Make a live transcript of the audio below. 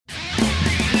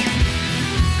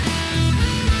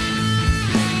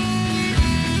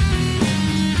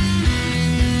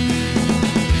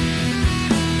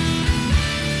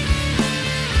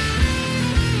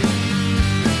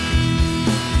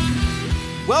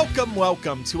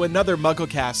Welcome to another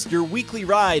MuggleCast, your weekly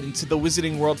ride into the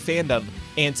Wizarding World fandom.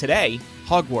 And today,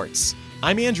 Hogwarts.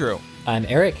 I'm Andrew. I'm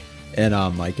Eric. And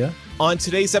I'm Micah. On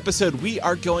today's episode, we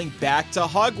are going back to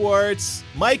Hogwarts.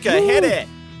 Micah, hit it!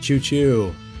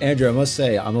 Choo-choo. Andrew, I must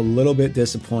say, I'm a little bit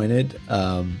disappointed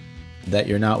that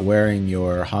you're not wearing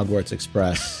your Hogwarts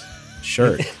Express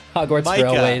shirt. Hogwarts Micah,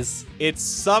 Railways. It's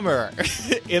summer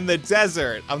in the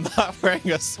desert. I'm not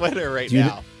wearing a sweater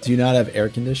now. Do you not have air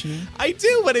conditioning? I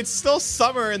do, but it's still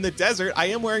summer in the desert. I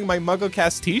am wearing my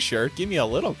MuggleCast t-shirt. Give me a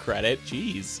little credit.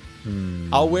 Jeez.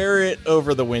 I'll wear it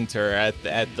over the winter at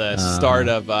the start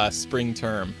of spring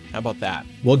term. How about that?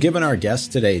 Well, given our guests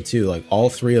today, too, like all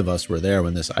three of us were there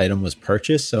when this item was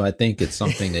purchased, so I think it's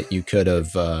something that you could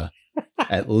have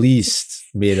at least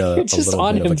made a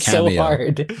little bit of a cameo. So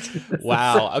hard.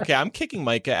 Wow. Okay, I'm kicking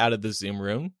Micah out of the Zoom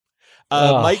room.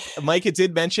 Micah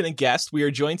did mention a guest. We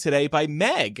are joined today by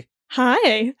Meg.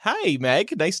 Hi. Hi,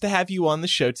 Meg. Nice to have you on the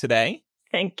show today.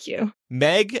 Thank you.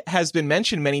 Meg has been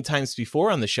mentioned many times before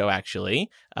on the show, actually.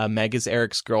 Meg is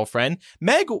Eric's girlfriend.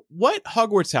 Meg, what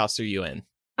Hogwarts house are you in?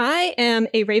 I am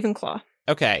a Ravenclaw.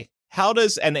 Okay.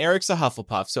 And Eric's a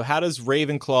Hufflepuff, so how does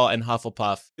Ravenclaw and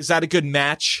Hufflepuff, is that a good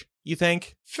match, you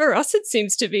think? For us, it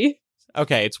seems to be.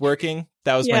 Okay, it's working?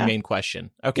 That was my main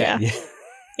question. Okay. Yeah.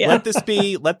 Yeah. Let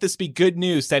this be good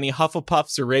news to any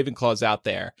Hufflepuffs or Ravenclaws out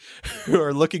there who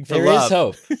are looking for there love. There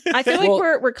is hope. I feel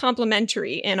like we're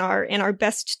complementary in our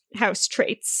best house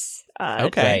traits.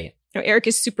 Okay. Eric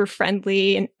is super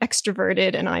friendly and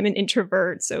extroverted, and I'm an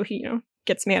introvert, so he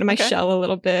gets me out of my shell a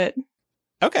little bit.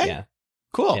 Okay. Yeah.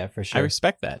 Cool. Yeah, for sure. I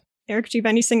respect that. Eric, do you have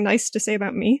anything nice to say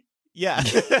about me? Yeah.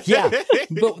 Yeah.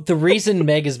 But the reason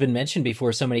Meg has been mentioned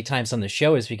before so many times on the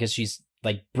show is because she's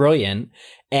like brilliant,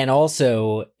 and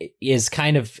also is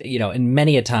kind of, in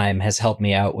many a time has helped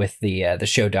me out with the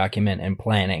show document and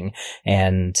planning,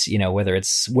 and whether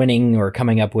it's winning or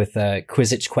coming up with a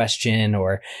Quizzitch question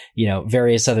or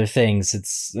various other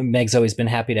things. Meg's always been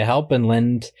happy to help and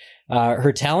lend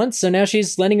her talents, so now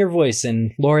she's lending her voice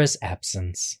in Laura's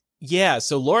absence. Yeah,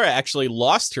 so Laura actually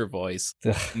lost her voice.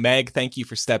 Ugh. Meg, thank you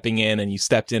for stepping in, and you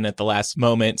stepped in at the last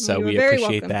moment, so we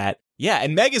appreciate that. Yeah,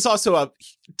 and Meg is also a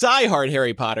diehard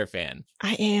Harry Potter fan.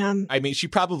 I am. I mean, she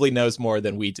probably knows more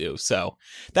than we do, so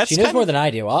she knows more than I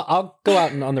do. I'll go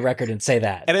out on the record and say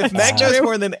that. And if Meg knows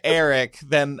more than Eric,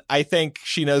 then I think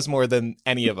she knows more than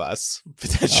any of us,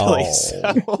 potentially.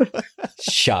 Oh.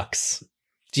 Shucks.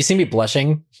 Do you see me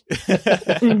blushing?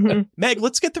 Mm-hmm. Meg,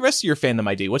 let's get the rest of your fandom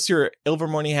ID. What's your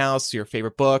Ilvermorny house, your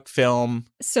favorite book, film?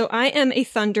 So I am a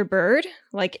Thunderbird,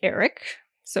 like Eric.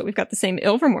 So we've got the same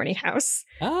Ilvermorny house.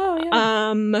 Oh,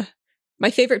 yeah.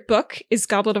 My favorite book is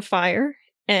Goblet of Fire,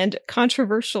 and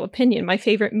controversial opinion, my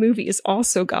favorite movie is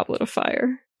also Goblet of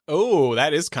Fire. Oh,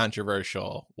 that is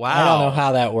controversial. Wow. I don't know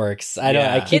how that works.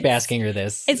 I keep asking her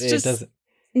this. It's just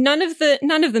none of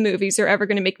the movies are ever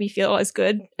going to make me feel as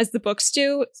good as the books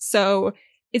do. So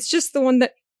it's just the one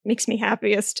that makes me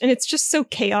happiest, and it's just so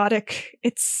chaotic.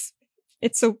 It's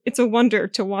a wonder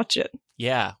to watch it.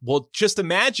 Yeah. Well, just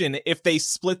imagine if they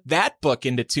split that book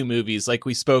into two movies like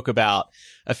we spoke about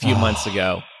a few months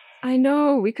ago. I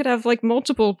know. We could have like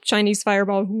multiple Chinese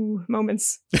fireball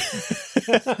moments.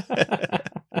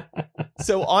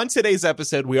 So on today's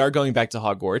episode, we are going back to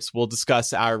Hogwarts. We'll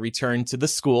discuss our return to the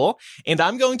school, and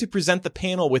I'm going to present the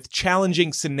panel with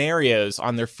challenging scenarios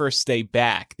on their first day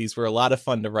back. These were a lot of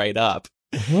fun to write up.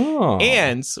 Oh.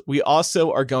 And we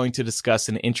also are going to discuss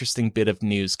an interesting bit of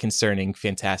news concerning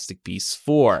Fantastic Beasts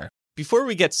 4. Before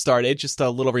we get started, just a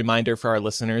little reminder for our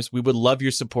listeners, we would love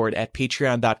your support at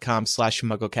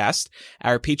patreon.com/MuggleCast.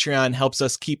 Our Patreon helps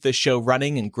us keep this show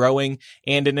running and growing,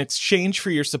 and in exchange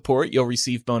for your support, you'll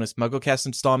receive bonus MuggleCast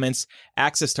installments,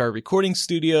 access to our recording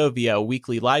studio via a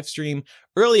weekly live stream,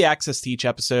 early access to each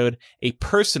episode, a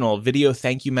personal video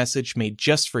thank you message made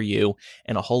just for you,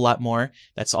 and a whole lot more.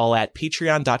 That's all at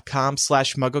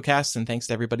patreon.com/MuggleCast, and thanks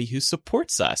to everybody who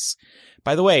supports us.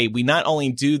 By the way, we not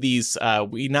only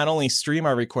stream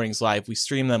our recordings live, we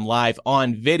stream them live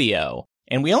on video.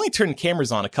 And we only turned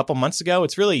cameras on a couple months ago.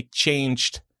 It's really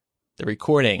changed the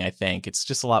recording, I think. It's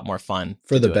just a lot more fun.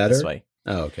 For the better? This way.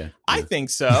 Oh, okay. I think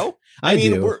so. I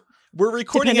mean, we're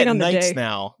recording Depending at on the nights day.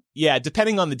 now. Yeah,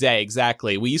 depending on the day,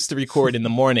 exactly. We used to record in the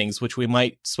mornings, which we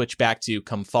might switch back to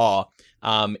come fall.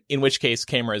 In which case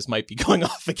cameras might be going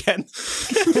off again.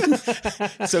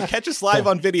 So catch us live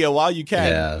on video while you can.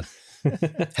 Yeah.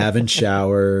 Haven't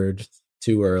showered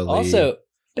too early. Also,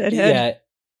 Bedhead. yeah,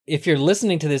 if you're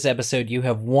listening to this episode, you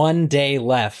have 1 day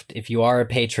left if you are a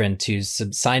patron to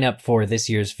sign up for this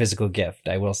year's physical gift.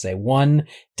 I will say 1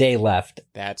 day left.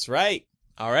 That's right.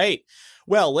 All right.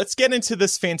 Well, let's get into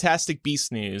this Fantastic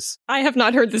Beast news. I have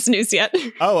not heard this news yet.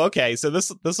 Oh, okay. So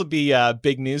this will be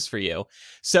big news for you.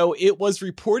 So it was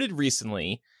reported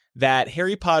recently that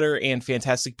Harry Potter and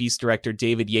Fantastic Beasts director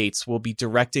David Yates will be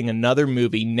directing another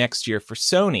movie next year for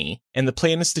Sony, and the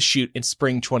plan is to shoot in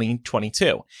spring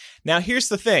 2022. Now, here's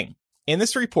the thing. In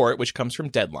this report, which comes from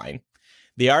Deadline,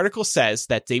 the article says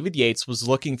that David Yates was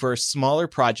looking for a smaller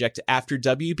project after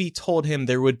WB told him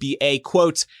there would be a,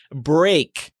 quote,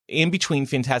 break in between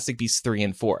Fantastic Beasts 3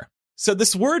 and 4. So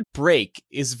this word break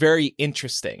is very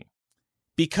interesting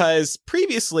because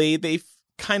previously they've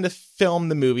kind of filmed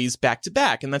the movies back to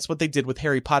back, and that's what they did with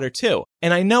Harry Potter too.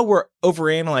 And I know we're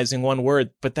overanalyzing one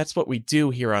word, but that's what we do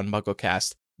here on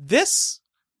MuggleCast. This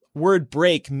word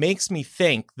break makes me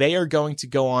think they are going to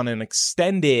go on an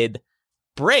extended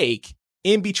break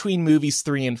in between movies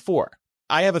 3 and 4.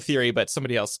 I have a theory, but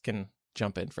somebody else can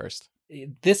jump in first.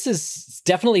 This is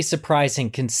definitely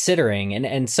surprising considering,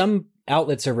 and some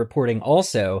outlets are reporting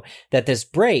also that this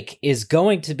break is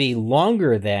going to be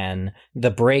longer than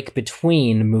the break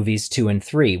between movies 2 and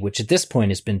 3, which at this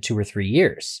point has been 2 or 3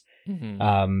 years.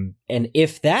 Mm-hmm. And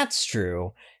if that's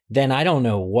true, then I don't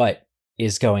know what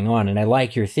is going on. And I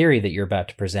like your theory that you're about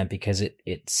to present because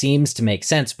it seems to make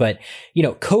sense. But, you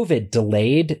know, COVID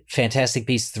delayed Fantastic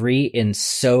Beasts 3 in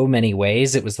so many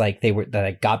ways. It was like they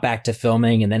got back to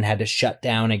filming and then had to shut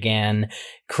down again.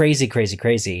 Crazy, crazy,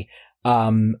 crazy.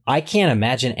 I can't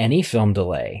imagine any film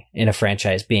delay in a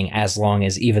franchise being as long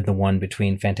as even the one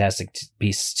between Fantastic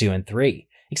Beasts 2 and 3.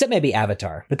 Except maybe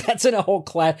Avatar, but that's in a whole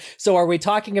class. So are we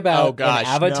talking about an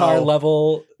Avatar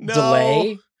level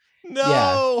delay? No.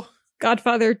 Yeah.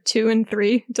 Godfather 2 and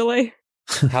 3 delay.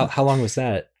 How long was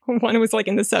that? One was like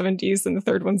in the 70s and the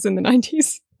third one's in the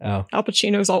 90s. Oh. Al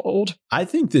Pacino's all old. I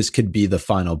think this could be the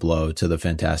final blow to the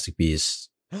Fantastic Beasts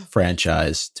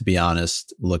franchise, to be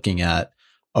honest, looking at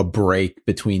a break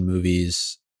between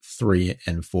movies 3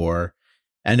 and 4.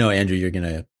 I know, Andrew, you're going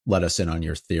to let us in on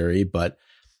your theory, but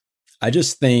I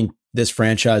just think this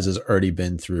franchise has already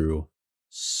been through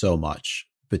so much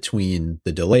between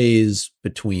the delays,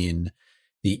 between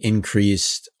the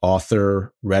increased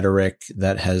author rhetoric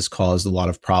that has caused a lot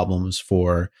of problems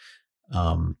for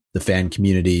the fan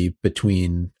community,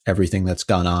 between everything that's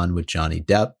gone on with Johnny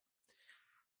Depp.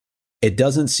 It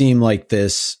doesn't seem like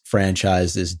this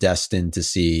franchise is destined to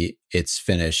see its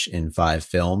finish in 5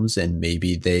 films, and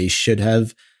maybe they should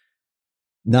have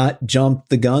not jumped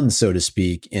the gun, so to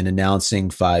speak, in announcing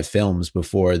 5 films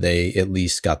before they at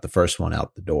least got the first one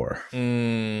out the door.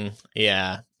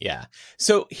 Yeah.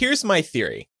 So here's my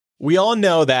theory. We all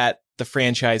know that the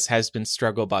franchise has been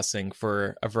struggle busing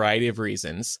for a variety of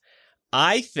reasons.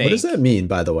 I think. What does that mean,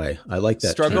 by the way? I like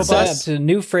that. Struggle bus. It's a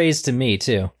new phrase to me,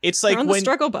 too. It's like you're on the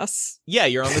struggle bus. Yeah,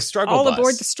 you're on the struggle all bus. All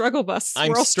aboard the struggle bus.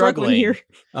 I'm We're all struggling here.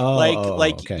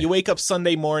 Okay. You wake up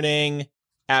Sunday morning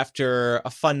after a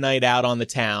fun night out on the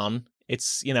town.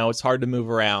 It's hard to move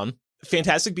around.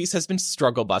 Fantastic Beasts has been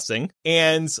struggle busing,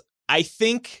 and I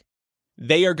think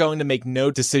they are going to make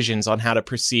no decisions on how to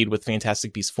proceed with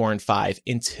Fantastic Beasts 4 and 5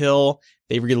 until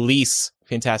they release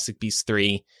Fantastic Beasts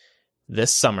 3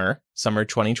 this summer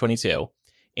 2022,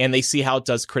 and they see how it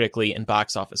does critically and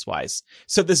box office wise.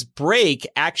 So this break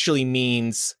actually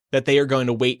means that they are going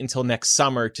to wait until next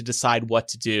summer to decide what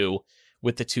to do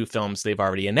with the 2 films they've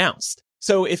already announced.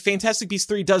 So if Fantastic Beasts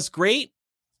 3 does great,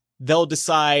 they'll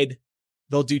decide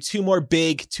they'll do 2 more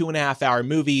big 2.5-hour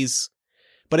movies.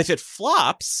 But if it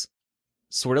flops,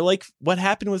 sort of like what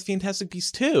happened with Fantastic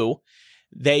Beasts 2,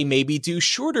 they maybe do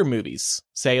shorter movies,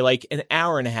 say like an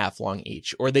hour and a half long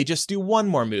each, or they just do 1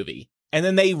 more movie. And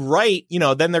then they write,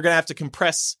 then they're going to have to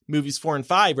compress movies 4 and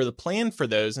 5 or the plan for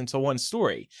those into one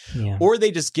story. Yeah. Or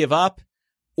they just give up,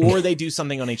 or they do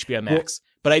something on HBO Max.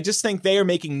 But I just think they are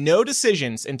making no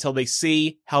decisions until they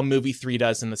see how movie 3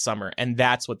 does in the summer. And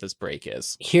that's what this break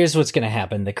is. Here's what's going to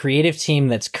happen. The creative team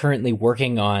that's currently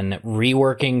working on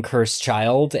reworking Cursed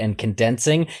Child and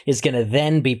condensing is going to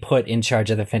then be put in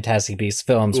charge of the Fantastic Beasts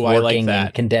films, working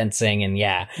and condensing and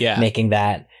making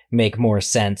that make more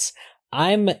sense.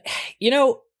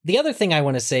 The other thing I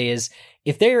want to say is,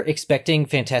 if they're expecting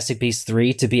Fantastic Beasts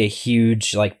 3 to be a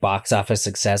huge box office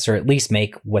success, or at least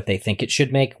make what they think it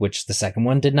should make, which the second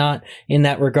one did not in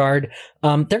that regard,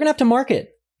 they're going to have to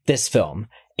market this film.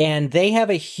 And they have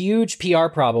a huge PR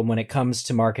problem when it comes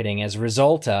to marketing as a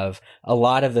result of a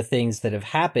lot of the things that have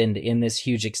happened in this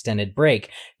huge extended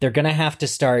break. They're going to have to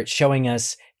start showing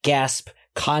us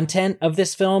content of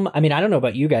this film. I mean, I don't know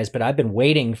about you guys, but I've been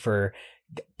waiting for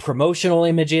promotional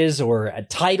images or a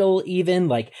title even.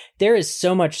 There is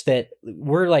so much that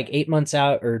we're 8 months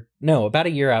out, or no, about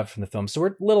a year out from the film, so we're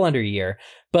a little under a year,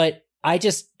 but I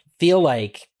just feel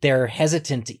like they're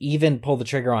hesitant to even pull the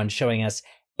trigger on showing us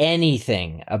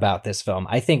anything about this film.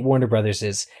 I think Warner Brothers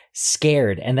is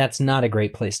scared, and that's not a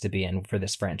great place to be in for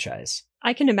this franchise.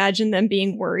 I can imagine them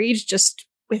being worried just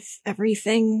with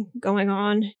everything going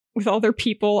on with all their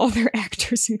people, all their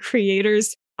actors and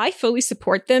creators. I fully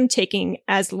support them taking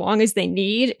as long as they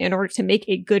need in order to make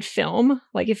a good film.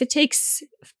 Like, if it takes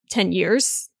 10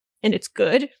 years and it's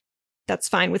good, that's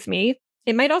fine with me.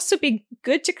 It might also be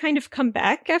good to kind of come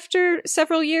back after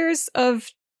several years of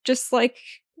just like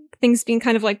things being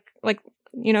kind of like,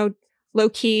 low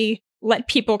key, let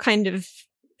people kind of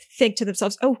think to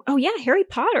themselves, oh yeah, Harry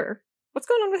Potter. What's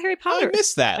going on with Harry Potter? I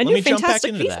missed that. A Let new me jump back Fantastic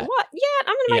into Beasts? that. What? Yeah,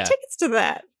 I'm going to buy tickets to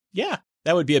that. Yeah,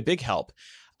 that would be a big help.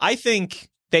 I think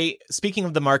speaking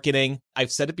of the marketing,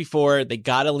 I've said it before, they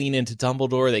got to lean into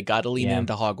Dumbledore. They got to lean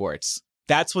into Hogwarts.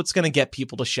 That's what's going to get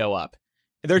people to show up.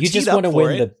 They're you teed just up want to for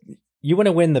win it. You want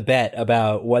to win the bet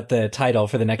about what the title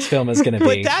for the next film is going to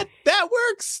be. But that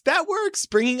works. That works.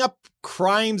 Bringing up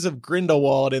Crimes of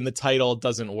Grindelwald in the title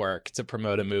doesn't work to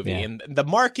promote a movie. Yeah. And the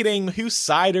marketing, whose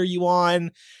side are you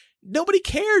on? Nobody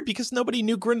cared because nobody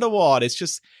knew Grindelwald. It's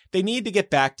just, they need to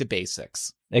get back to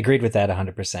basics. Agreed with that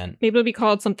 100%. Maybe it'll be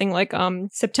called something like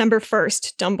September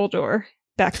 1st, Dumbledore,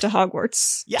 Back to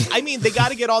Hogwarts. Yeah, I mean, they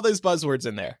got to get all those buzzwords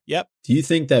in there. Yep. Do you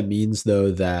think that means, though,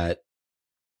 that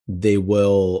they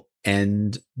will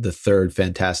end the third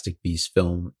Fantastic Beasts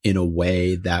film in a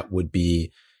way that would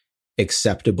be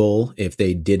acceptable if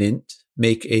they didn't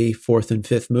make a fourth and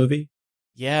fifth movie?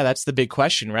 Yeah, that's the big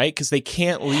question, right? Because they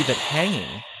can't leave it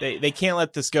hanging. They can't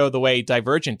let this go the way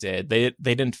Divergent did. They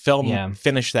didn't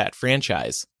finish that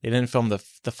franchise. They didn't film the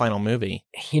final movie.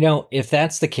 You know, if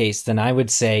that's the case, then I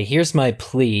would say, here's my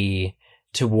plea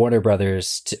to Warner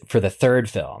Brothers for the third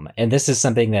film. And this is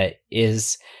something that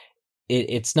is...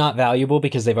 It's not valuable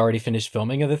because they've already finished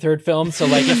filming of the third film. So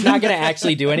like, it's not going to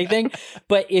actually do anything.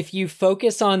 But if you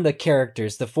focus on the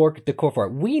characters, the core four,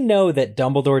 we know that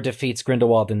Dumbledore defeats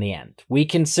Grindelwald in the end. We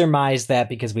can surmise that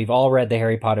because we've all read the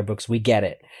Harry Potter books. We get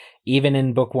it. Even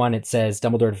in book 1, it says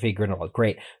Dumbledore defeats Grindelwald.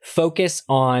 Great. Focus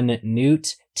on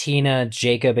Newt, Tina,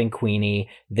 Jacob, and Queenie,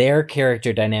 their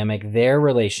character dynamic, their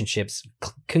relationships,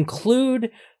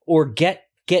 conclude or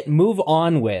move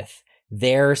on with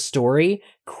their story.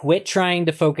 Quit trying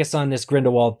to focus on this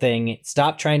Grindelwald thing.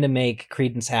 Stop trying to make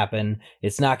Credence happen.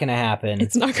 It's not going to happen.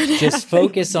 It's not going to happen. Just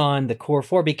focus on the core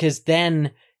four, because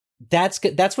then that's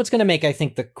what's going to make, I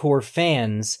think, the core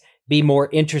fans be more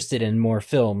interested in more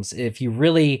films. If you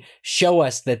really show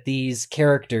us that these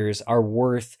characters are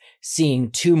worth seeing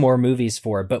 2 more movies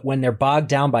for, but when they're bogged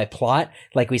down by plot,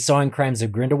 like we saw in Crimes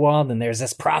of Grindelwald, and there's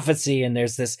this prophecy and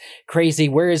there's this crazy,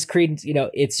 where is Credence? You know,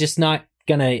 it's just not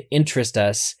going to interest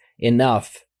us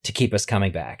enough to keep us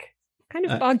coming back. Kind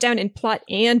of bogged down in plot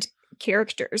and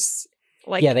characters.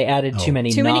 Like, yeah, they added too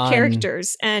many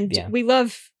characters, and we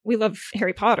love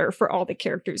Harry Potter for all the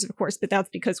characters, of course, but that's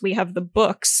because we have the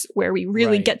books where we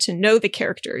really get to know the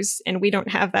characters, and we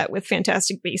don't have that with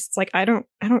Fantastic Beasts. Like, I don't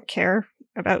care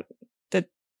about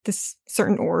this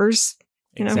certain orders,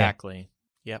 you know? Exactly.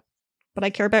 Yep. But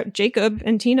I care about Jacob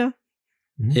and Tina.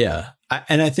 Yeah.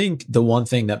 And I think the one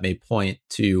thing that may point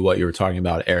to what you were talking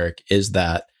about, Eric, is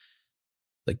that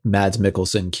like Mads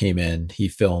Mikkelsen came in, he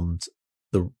filmed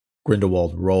the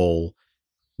Grindelwald role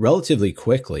relatively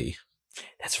quickly.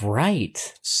 That's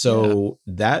right. So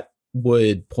that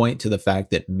would point to the fact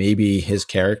that maybe his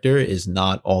character is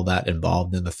not all that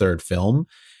involved in the third film.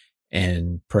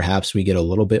 And perhaps we get a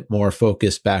little bit more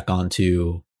focus back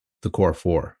onto the core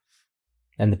four.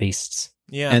 And the beasts.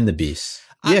 Yeah. And the beasts.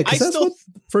 Yeah, because that's what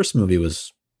the first movie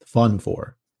was fun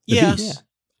for. Yeah.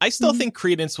 I still think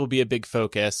Credence will be a big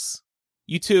focus.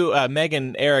 You two, Meg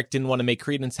and Eric, didn't want to make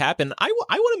Credence happen. I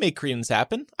want to make Credence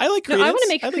happen. I like Credence. No, I want to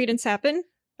make Credence happen.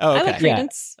 Oh, okay. I like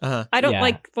Credence. Yeah. Uh-huh. I don't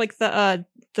like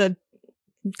the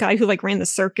guy who like ran the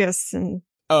circus and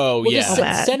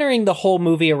centering the whole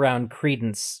movie around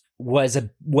Credence was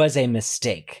a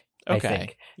mistake. Okay. I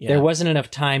think there wasn't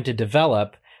enough time to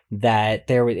develop that.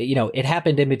 There, it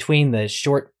happened in between the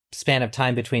short span of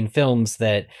time between films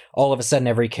that all of a sudden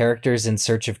every character's in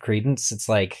search of Credence. It's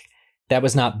like that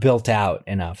was not built out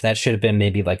enough. That should have been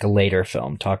maybe like a later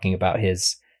film talking about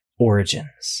his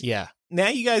origins. Yeah. Now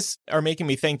you guys are making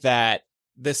me think that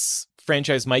this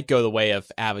franchise might go the way of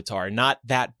Avatar. Not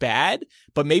that bad,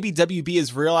 but maybe WB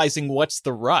is realizing what's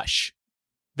the rush.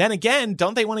 Then again,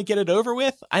 don't they want to get it over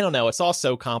with? I don't know. It's all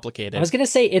so complicated. I was going to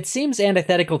say, it seems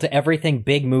antithetical to everything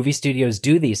big movie studios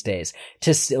do these days.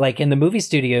 To like in the movie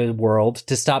studio world,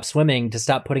 to stop swimming, to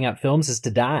stop putting out films is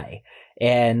to die.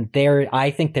 And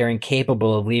I think they're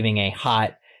incapable of leaving a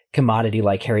hot commodity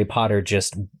like Harry Potter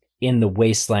just in the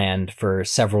wasteland for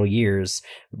several years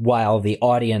while the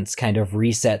audience kind of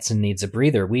resets and needs a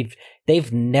breather.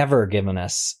 They've never given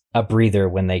us a breather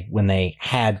when they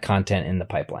had content in the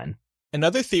pipeline.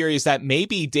 Another theory is that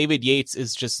maybe David Yates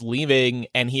is just leaving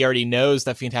and he already knows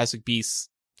that Fantastic Beasts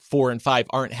 4 and 5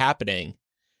 aren't happening.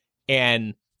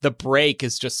 And the break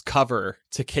is just cover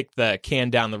to kick the can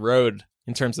down the road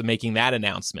in terms of making that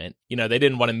announcement. You know, they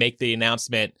didn't want to make the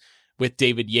announcement with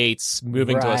David Yates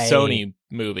moving to a Sony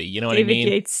movie. You know what I mean?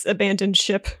 David Yates abandoned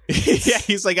ship. Yeah,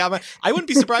 he's like, I wouldn't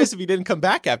be surprised if he didn't come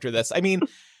back after this. I mean,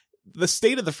 the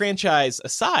state of the franchise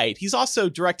aside, he's also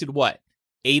directed what?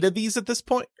 8 of these at this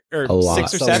point? Or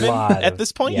 6 or 7 at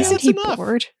this point? Yeah. That's enough.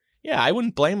 Bored? Yeah, I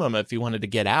wouldn't blame him if he wanted to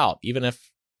get out, even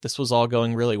if this was all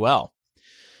going really well.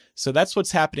 So that's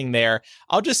what's happening there.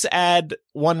 I'll just add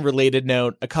one related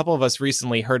note. A couple of us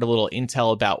recently heard a little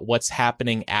intel about what's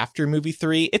happening after movie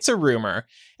 3. It's a rumor,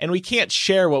 and we can't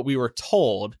share what we were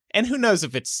told, and who knows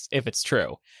if it's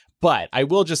true. But I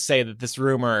will just say that this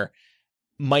rumor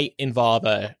might involve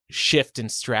a shift in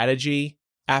strategy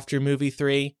after movie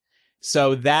 3.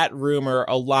 So that rumor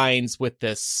aligns with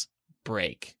this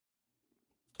break.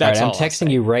 That's all right, I'm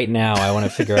texting you right now. I want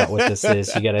to figure out what this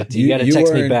is. You gotta text me back.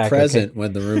 You were present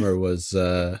when the rumor was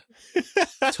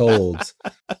told.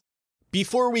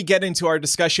 Before we get into our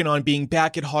discussion on being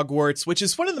back at Hogwarts, which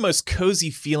is one of the most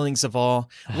cozy feelings of all,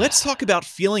 let's talk about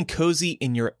feeling cozy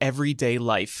in your everyday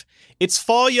life. It's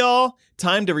fall, y'all.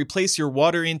 Time to replace your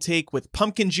water intake with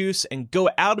pumpkin juice and go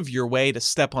out of your way to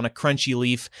step on a crunchy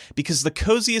leaf, because the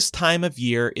coziest time of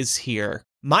year is here.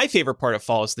 My favorite part of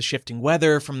fall is the shifting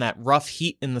weather, from that rough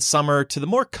heat in the summer to the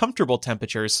more comfortable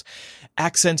temperatures,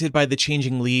 accented by the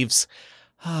changing leaves.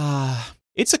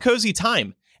 It's a cozy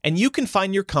time, and you can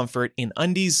find your comfort in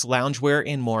undies, loungewear,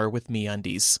 and more with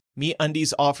MeUndies.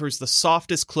 MeUndies offers the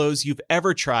softest clothes you've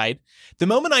ever tried. The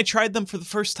moment I tried them for the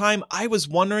first time, I was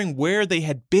wondering where they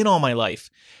had been all my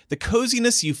life. The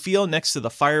coziness you feel next to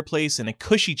the fireplace in a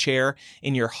cushy chair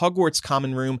in your Hogwarts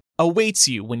common room awaits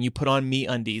you when you put on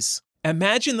MeUndies.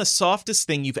 Imagine the softest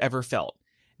thing you've ever felt.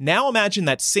 Now imagine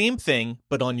that same thing,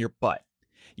 but on your butt.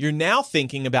 You're now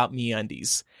thinking about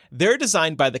MeUndies. They're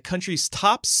designed by the country's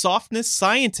top softness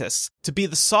scientists to be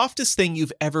the softest thing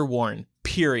you've ever worn,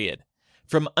 period.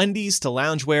 From undies to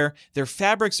loungewear, their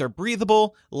fabrics are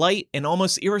breathable, light, and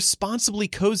almost irresponsibly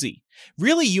cozy.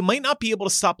 Really, you might not be able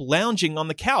to stop lounging on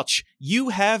the couch. You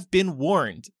have been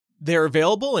warned. They're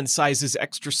available in sizes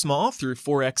extra small through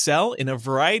 4XL in a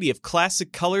variety of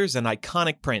classic colors and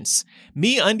iconic prints.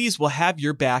 MeUndies will have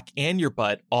your back and your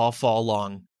butt all fall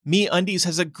long. MeUndies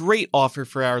has a great offer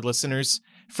for our listeners.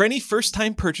 For any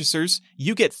first-time purchasers,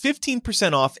 you get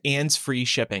 15% off and free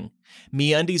shipping.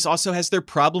 MeUndies also has their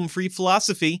problem-free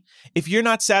philosophy. If you're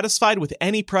not satisfied with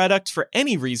any product for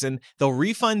any reason, they'll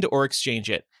refund or exchange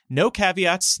it. No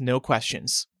caveats, no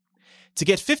questions. To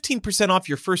get 15% off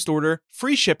your first order,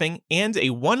 free shipping, and a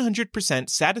 100%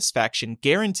 satisfaction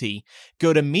guarantee,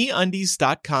 go to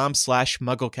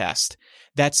MeUndies.com/MuggleCast.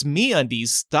 That's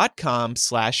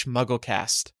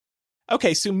MeUndies.com/MuggleCast.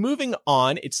 Okay, so moving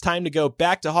on, it's time to go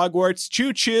back to Hogwarts.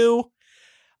 Choo-choo!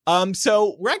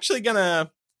 So we're actually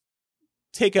gonna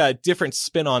take a different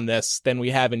spin on this than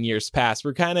we have in years past.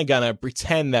 We're kind of gonna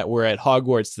pretend that we're at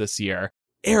Hogwarts this year.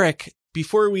 Eric,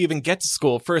 before we even get to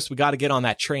school, first we got to get on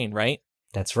that train, right?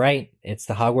 That's right. It's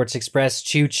the Hogwarts Express.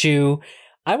 Choo-choo.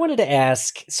 I wanted to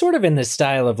ask, sort of in the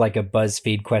style of like a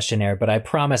BuzzFeed questionnaire, but I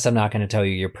promise I'm not going to tell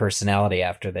you your personality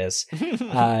after this.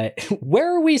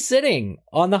 Where are we sitting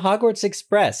on the Hogwarts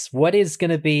Express? What is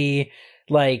going to be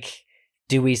like?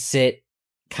 Do we sit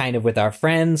kind of with our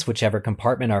friends, whichever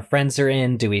compartment our friends are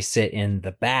in? Do we sit in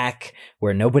the back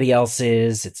where nobody else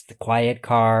is? It's the quiet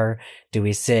car. Do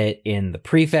we sit in the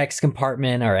prefects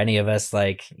compartment? Are any of us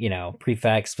like,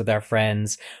 prefects with our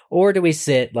friends? Or do we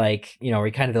sit like, are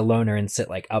we kind of the loner and sit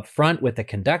like up front with the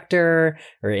conductor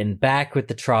or in back with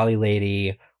the trolley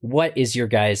lady? What is your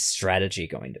guys' strategy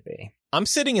going to be? I'm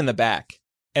sitting in the back,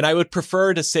 and I would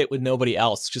prefer to sit with nobody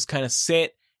else. Just kind of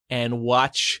sit and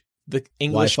watch the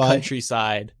English Wi-Fi?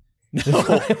 Countryside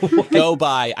go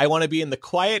by. I want to be in the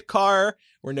quiet car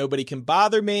where nobody can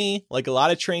bother me, like a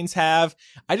lot of trains have.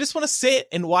 I just want to sit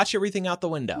and watch everything out the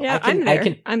window. Yeah, I'm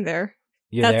there. I'm there.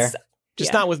 You're there?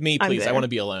 Just not with me, please. I want to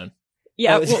be alone.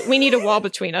 Yeah, well, we need a wall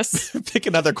between us. Pick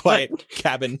another quiet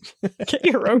cabin. Get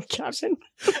your own cabin.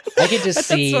 I could just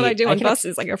see. That's what I do on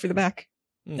buses. I go for the back.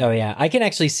 Oh yeah, I can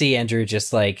actually see Andrew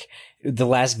just like the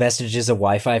last vestiges of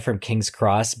Wi-Fi from King's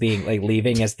Cross being like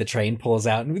leaving as the train pulls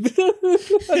out. That's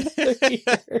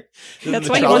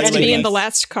why he wants to be in the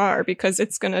last car, because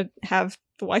it's going to have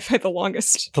the Wi-Fi the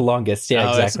longest. The longest, yeah,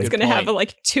 exactly. It's going to have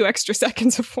like 2 extra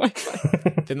seconds of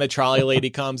Wi-Fi. Then the trolley lady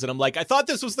comes and I'm like, I thought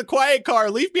this was the quiet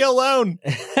car. Leave me alone.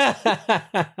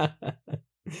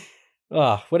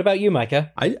 Oh, what about you,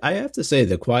 Micah? I have to say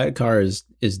the quiet car is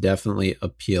definitely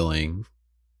appealing.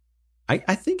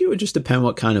 I think it would just depend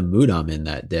what kind of mood I'm in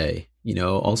that day. You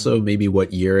know, also maybe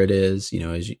what year it is. You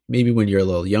know, maybe when you're a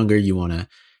little younger, you want to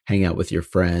hang out with your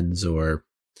friends, or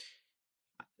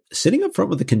sitting up front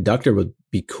with the conductor would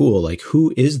be cool. Like,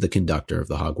 who is the conductor of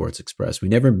the Hogwarts Express? We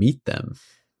never meet them.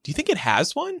 Do you think it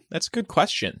has one? That's a good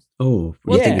question. Oh,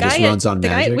 well, you think it just runs on the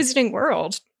magic? guy at Wizarding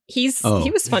World, he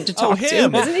was fun to talk to,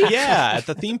 him. wasn't he? Yeah, at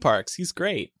the theme parks. He's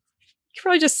great. You could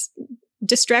probably just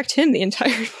distract him the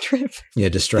entire trip. Yeah,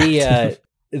 distract.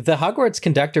 The Hogwarts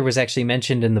conductor was actually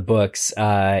mentioned in the books.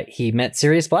 He met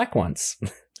Sirius Black once.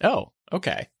 Oh,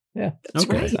 okay. Yeah, that's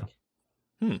okay.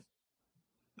 right.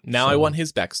 Now I want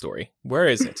his backstory. Where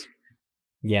is it?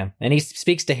 Yeah, and he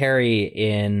speaks to Harry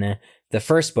in the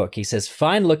first book. He says,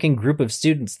 "Fine looking group of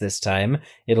students this time.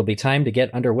 It'll be time to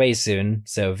get underway soon."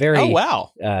 So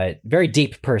very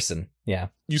deep person. Yeah.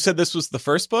 You said this was the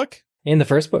first book? In the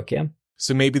first book, yeah.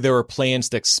 So maybe there were plans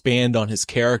to expand on his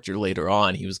character later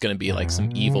on. He was going to be like some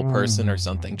evil person or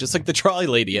something, just like the trolley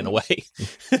lady in a way.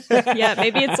 Yeah,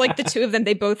 maybe it's like the two of them.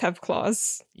 They both have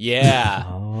claws. Yeah.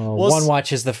 Oh, one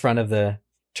watches the front of the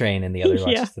train and the other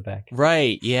watches the back.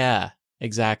 Right. Yeah,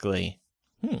 exactly.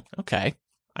 Okay.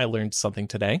 I learned something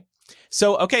today.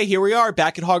 So, okay, here we are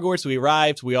back at Hogwarts. We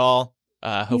arrived. We all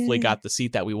hopefully got the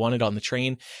seat that we wanted on the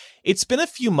train. It's been a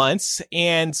few months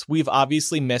and we've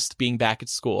obviously missed being back at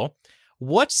school.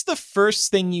 What's the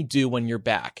first thing you do when you're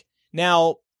back?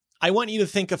 Now, I want you to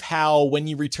think of how when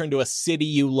you return to a city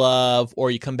you love,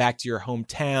 or you come back to your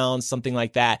hometown, something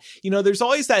like that. You know, there's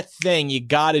always that thing you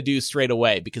got to do straight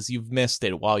away because you've missed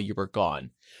it while you were gone.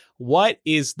 What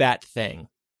is that thing?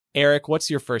 Eric,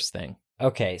 what's your first thing?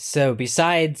 Okay, so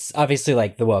besides obviously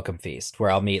like the welcome feast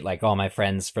where I'll meet like all my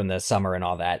friends from the summer and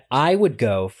all that, I would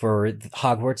go for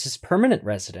Hogwarts' permanent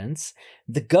residents,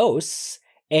 the ghosts,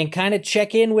 and kind of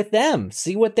check in with them,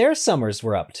 see what their summers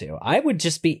were up to. I would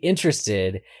just be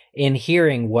interested in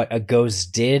hearing what a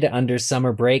ghost did under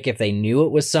summer break, if they knew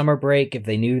it was summer break, if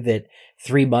they knew that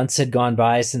 3 months had gone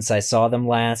by since I saw them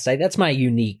last. That's my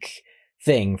unique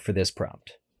thing for this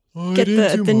prompt. Get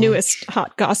the newest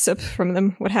hot gossip from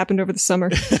them. What happened over the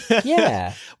summer?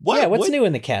 Yeah. What's new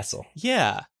in the castle?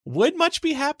 Yeah. Would much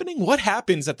be happening? What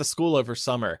happens at the school over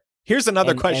summer? Here's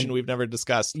another question we've never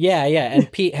discussed. Yeah. And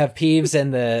have Peeves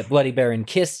and the Bloody Baron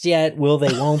kissed yet? Will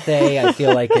they, won't they? I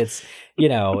feel like it's,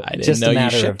 just a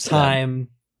matter of time.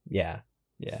 Yeah.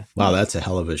 Wow, that's a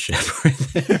hell of a ship right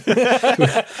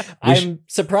there. I'm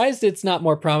surprised it's not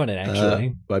more prominent,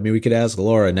 actually. I mean, we could ask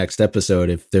Laura next episode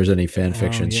if there's any fan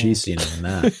fiction she's seen on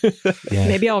that. Yeah.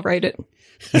 Maybe I'll write it.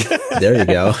 There you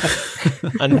go.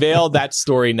 Unveil that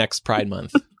story next Pride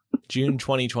Month. June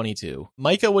 2022.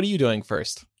 Micah, what are you doing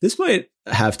first? This might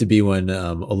have to be when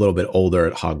a little bit older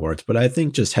at Hogwarts, but I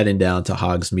think just heading down to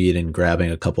Hogsmeade and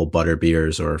grabbing a couple butter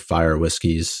beers or fire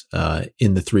whiskeys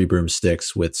in the Three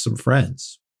Broomsticks with some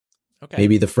friends. Okay.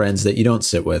 Maybe the friends that you don't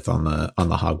sit with on the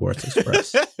Hogwarts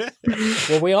Express.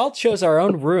 Well, we all chose our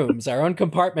own rooms, our own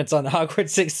compartments on the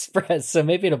Hogwarts Express, so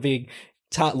maybe it'll be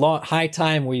high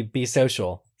time we be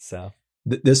social. So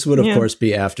this would, of course,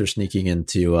 be after sneaking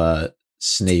into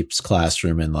Snape's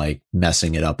classroom and like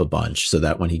messing it up a bunch so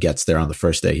that when he gets there on the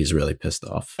first day, he's really pissed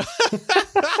off.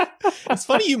 It's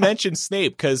funny you mentioned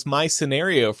Snape because my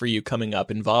scenario for you coming up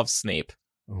involves Snape.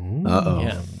 Uh-oh.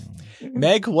 Yeah.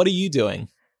 Meg, what are you doing?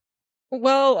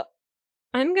 Well,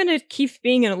 I'm going to keep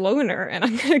being a loner and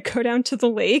I'm going to go down to the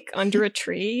lake under a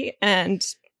tree and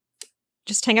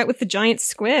just hang out with the giant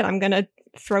squid. I'm going to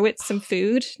throw it some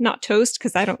food, not toast,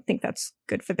 because I don't think that's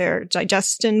good for their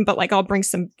digestion, but like I'll bring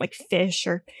some like fish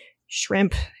or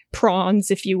shrimp,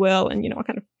 prawns, if you will, and I'll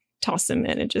kind of toss them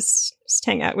in and just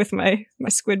hang out with my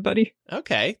squid buddy.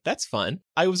 Okay, that's fun.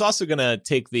 I was also gonna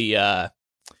take the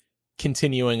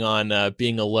continuing on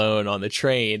being alone on the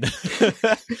train.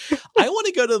 I want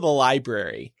to go to the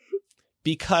library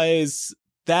because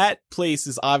that place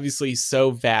is obviously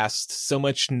so vast, so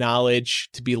much knowledge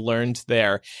to be learned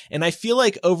there. And I feel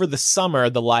like over the summer,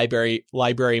 the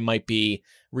library might be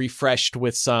refreshed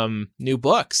with some new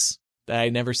books. that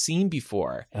I'd never seen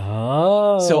before.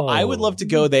 Oh. So I would love to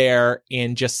go there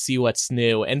and just see what's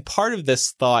new. And part of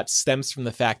this thought stems from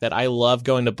the fact that I love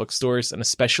going to bookstores, and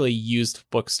especially used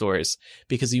bookstores,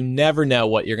 because you never know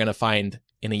what you're going to find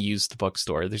in a used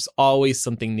bookstore. There's always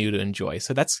something new to enjoy.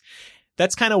 So that's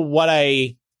kind of what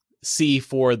I see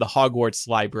for the Hogwarts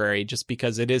library, just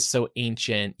because it is so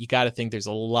ancient. You got to think there's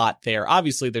a lot there.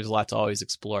 Obviously, there's a lot to always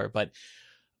explore, but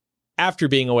after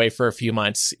being away for a few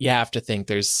months, you have to think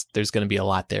there's going to be a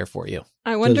lot there for you.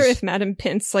 I wonder if Madam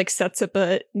Pince sets up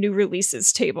a new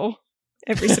releases table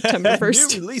every September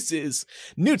 1st. New releases.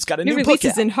 Newt's got a new book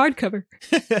releases out. in hardcover.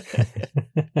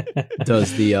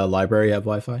 Does the library have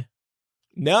Wi-Fi?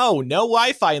 No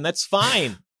Wi-Fi, and that's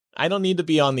fine. I don't need to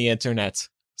be on the internet,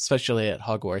 especially at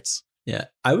Hogwarts. Yeah,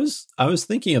 I was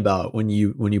thinking about when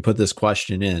you put this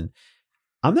question in.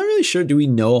 I'm not really sure. Do we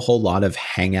know a whole lot of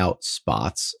hangout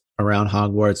spots around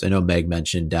Hogwarts? I know Meg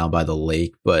mentioned down by the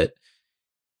lake, but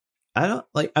I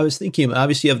was thinking,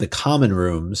 obviously you have the common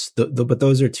rooms, but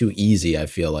those are too easy, I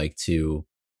feel like, to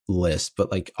list.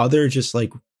 But like other just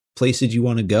like places you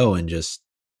want to go and just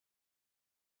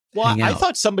hang out. I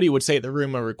thought somebody would say the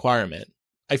room of requirement.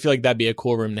 I feel like that'd be a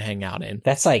cool room to hang out in.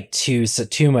 That's like too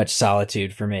much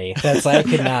solitude for me. That's like, I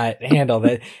could not handle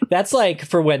that. That's like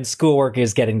for when schoolwork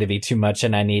is getting to be too much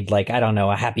and I need like, I don't know,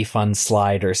 a happy fun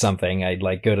slide or something. I'd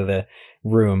like go to the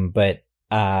room. But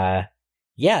yeah,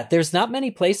 there's not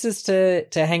many places to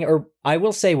hang. Or I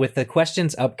will say, with the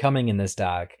questions upcoming in this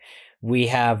doc, we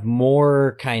have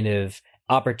more kind of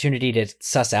opportunity to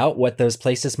suss out what those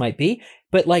places might be.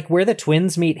 But like where the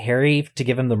twins meet Harry to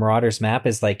give him the Marauders map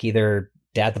is like either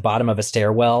at the bottom of a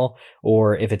stairwell,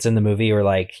 or if it's in the movie, or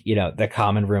like, you know, the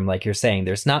common room, like you're saying.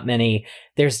 There's not many.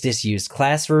 There's disused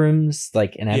classrooms,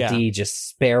 like an empty just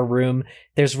spare room.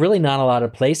 There's really not a lot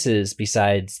of places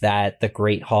besides that, the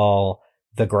Great Hall,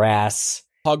 the grass,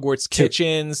 Hogwarts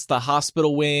kitchens, the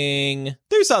hospital wing.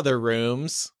 There's other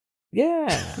rooms.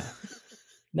 Yeah.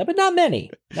 No, but not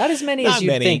many. Not as many as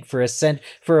you'd think for a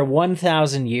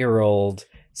 1,000-year-old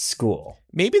school.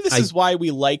 Maybe this is why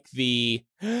we like the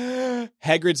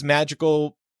Hagrid's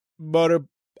Magical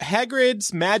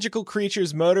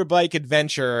Creatures Motorbike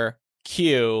Adventure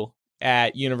queue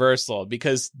at Universal,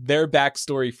 because their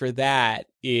backstory for that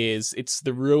is it's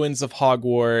the ruins of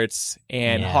Hogwarts,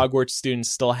 and Hogwarts students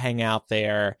still hang out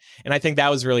there. And I think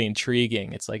that was really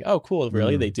intriguing. It's like, oh, cool.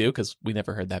 Really? They do? Because we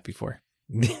never heard that before.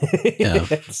 Yeah.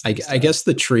 I guess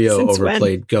the trio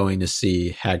overplayed going to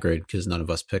see Hagrid because none of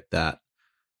us picked that.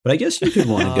 But I guess you could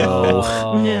want to go.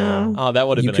 Oh, that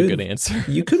would have been a good answer.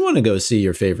 You could want to go see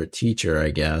your favorite teacher, I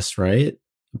guess, right?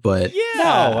 But no,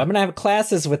 I'm going to have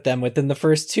classes with them within the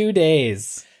first 2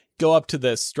 days. Go up to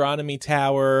the astronomy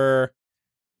tower.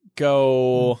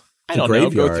 Go, I don't know,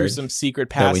 go through some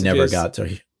secret passages. That we never got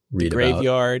to read about.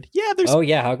 Graveyard. Yeah, there's. Oh,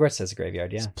 yeah, Hogwarts has a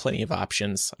graveyard, yeah. There's plenty of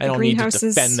options. I don't need to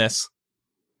defend this.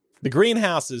 The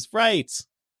greenhouses, right.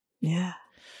 Yeah.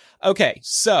 Okay,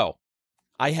 so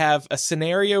I have a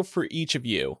scenario for each of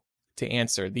you to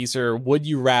answer. These are would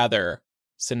you rather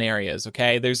scenarios,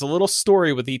 okay? There's a little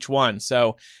story with each one,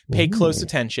 so pay close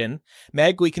attention.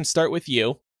 Meg, we can start with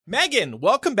you. Megan,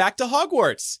 welcome back to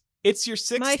Hogwarts. It's your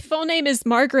sixth... My full name is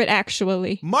Margaret,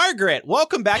 actually. Margaret,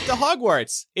 welcome back to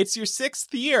Hogwarts. It's your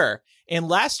 6th year, and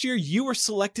last year you were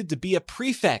selected to be a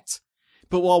prefect.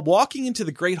 But while walking into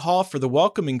the Great Hall for the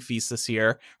welcoming feast this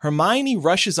year, Hermione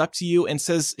rushes up to you and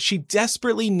says she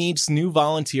desperately needs new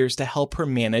volunteers to help her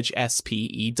manage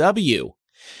SPEW.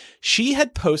 She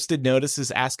had posted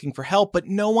notices asking for help, but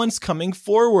no one's coming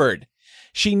forward.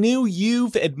 She knew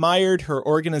you've admired her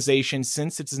organization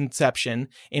since its inception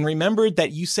and remembered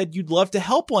that you said you'd love to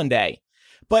help one day.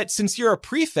 But since you're a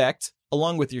prefect,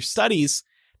 along with your studies,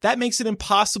 that makes it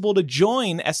impossible to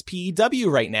join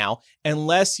SPEW right now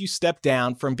unless you step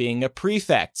down from being a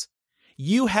prefect.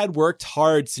 You had worked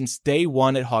hard since day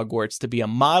one at Hogwarts to be a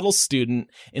model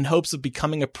student in hopes of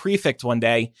becoming a prefect one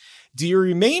day. Do you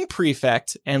remain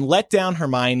prefect and let down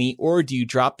Hermione, or do you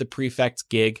drop the prefect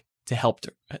gig to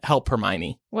help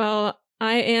Hermione? Well,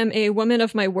 I am a woman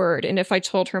of my word, and if I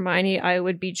told Hermione I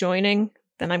would be joining,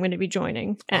 then I'm going to be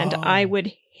joining, and I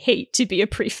would hate to be a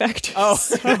prefect. Oh,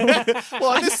 so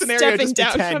well, in this scenario, just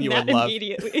down pretend from you that would love.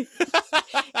 Immediately.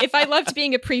 If I loved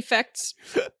being a prefect,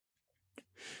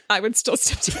 I would still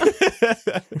step down.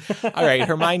 All right,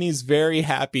 Hermione's very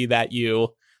happy that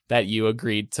you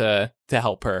agreed to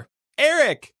help her.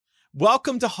 Eric,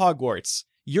 welcome to Hogwarts.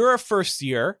 You're a first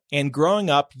year, and growing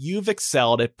up, you've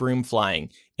excelled at broom flying,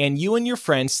 and you and your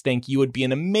friends think you would be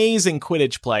an amazing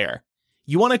Quidditch player.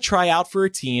 You want to try out for a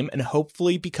team and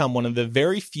hopefully become one of the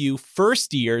very few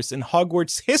first years in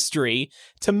Hogwarts history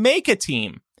to make a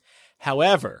team.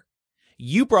 However,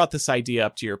 You brought this idea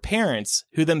up to your parents,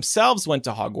 who themselves went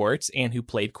to Hogwarts and who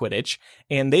played Quidditch,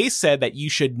 and they said that you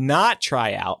should not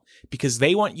try out because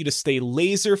they want you to stay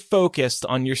laser focused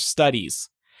on your studies.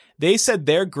 They said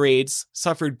their grades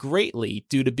suffered greatly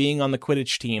due to being on the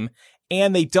Quidditch team,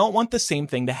 and they don't want the same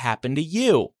thing to happen to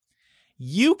you.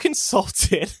 You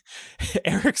consulted.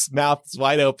 Eric's mouth is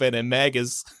wide open and Meg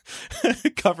is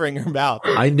covering her mouth.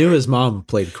 I knew his mom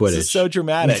played Quidditch. This is so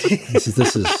dramatic. This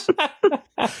is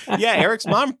Yeah, Eric's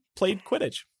mom played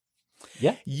Quidditch.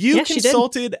 Yeah. You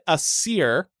consulted a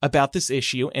seer about this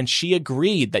issue, and she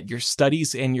agreed that your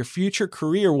studies and your future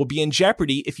career will be in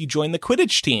jeopardy if you join the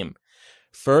Quidditch team.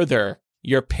 Further,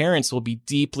 your parents will be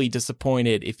deeply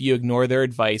disappointed if you ignore their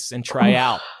advice and try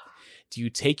out. Do you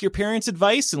take your parents'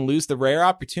 advice and lose the rare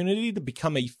opportunity to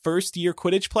become a first-year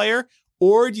Quidditch player,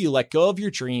 or do you let go of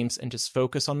your dreams and just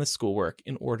focus on the schoolwork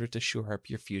in order to shore up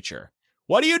your future?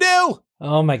 What do you do?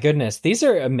 Oh my goodness. These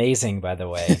are amazing, by the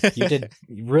way. You did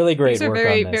really great These are work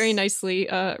very, on this. very nicely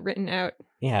written out.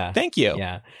 Yeah. Thank you.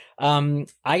 Yeah.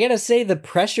 I gotta say the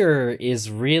pressure is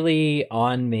really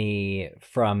on me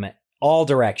from all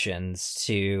directions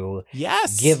to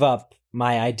give up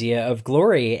my idea of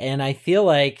glory. And I feel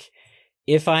like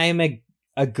if I'm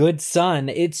a good son,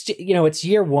 it's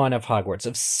year one of Hogwarts,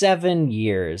 of 7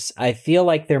 years. I feel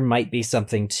like there might be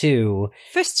something to...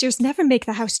 First years never make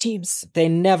the house teams. They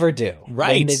never do.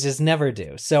 Right. They just never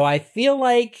do. So I feel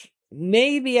like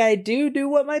maybe I do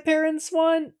what my parents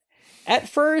want at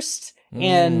first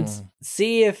and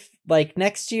see if, like,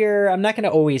 next year... I'm not going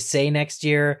to always say next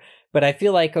year, but I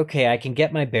feel like, okay, I can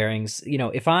get my bearings. You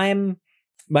know, if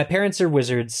my parents are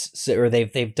wizards, or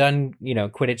they've done,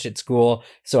 Quidditch at school.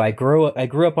 So I grew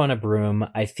up on a broom.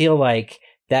 I feel like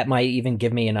that might even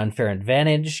give me an unfair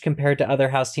advantage compared to other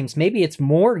house teams. Maybe it's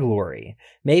more glory.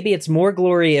 Maybe it's more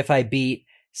glory if I beat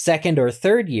second or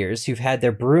third years who've had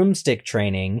their broomstick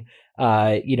training,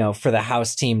 for the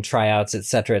house team tryouts, et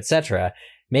cetera, et cetera.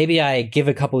 Maybe I give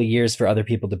a couple of years for other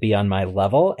people to be on my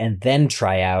level and then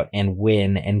try out and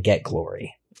win and get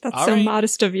glory. That's All so right.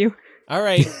 modest of you. All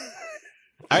right.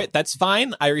 All right, that's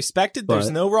fine. I respect it. There's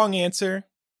no wrong answer.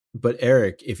 But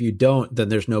Eric, if you don't, then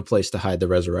there's no place to hide the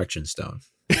resurrection stone.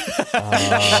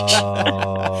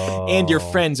 Oh. And your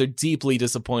friends are deeply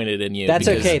disappointed in you. That's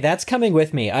okay. That's coming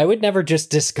with me. I would never just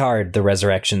discard the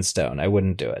resurrection stone. I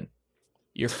wouldn't do it.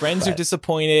 Your friends are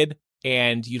disappointed,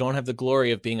 and you don't have the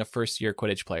glory of being a first-year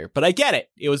Quidditch player. But I get it.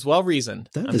 It was well-reasoned.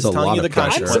 That I'm is just a telling lot you of the pressure.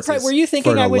 I'm consequences. surprised. Were you For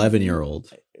thinking an I would... 11-year-old.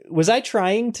 Was I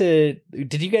trying to...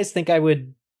 Did you guys think I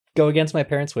would go against my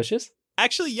parents' wishes?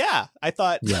 Actually, yeah. I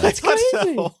thought That's so.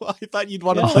 crazy. I thought you'd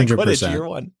want to Yeah. play Quidditch 100%. year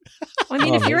one. Well, I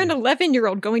mean, if you're an maybe.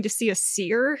 11-year-old going to see a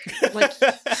seer, like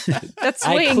that's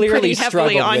I weighing clearly pretty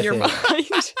heavily struggled on with your it.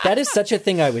 mind. That is such a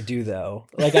thing I would do, though.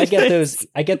 Like, I get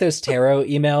those tarot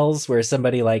emails where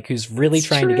somebody, like, who's really It's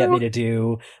trying to get true. me to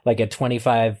do, like, a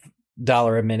 $25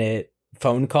 a minute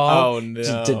phone call. Oh,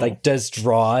 no. Does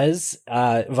draws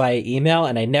via email,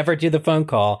 and I never do the phone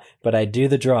call, but I do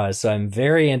the draws. So I'm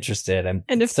very interested. And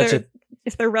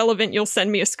if they're relevant, you'll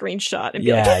send me a screenshot and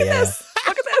be like, look at this.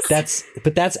 Look at this.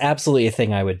 That's absolutely a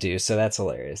thing I would do. So that's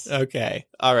hilarious. Okay.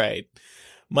 All right.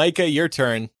 Micah, your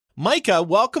turn. Micah,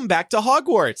 welcome back to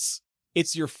Hogwarts.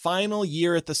 It's your final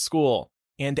year at the school.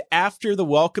 And after the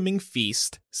welcoming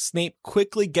feast, Snape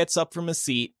quickly gets up from his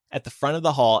seat at the front of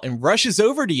the hall and rushes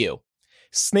over to you.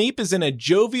 Snape is in a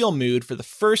jovial mood for the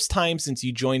first time since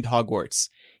you joined Hogwarts.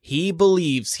 He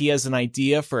believes he has an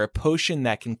idea for a potion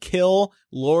that can kill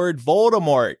Lord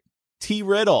Voldemort. T.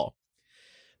 Riddle.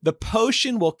 The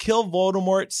potion will kill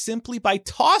Voldemort simply by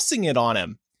tossing it on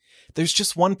him. There's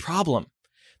just one problem.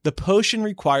 The potion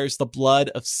requires the blood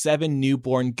of 7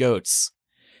 newborn goats.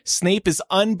 Snape is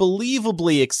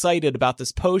unbelievably excited about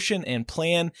this potion and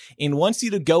plan and wants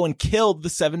you to go and kill the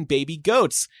 7 baby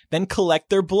goats, then collect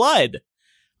their blood.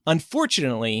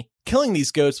 Unfortunately, killing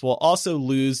these goats will also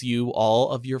lose you all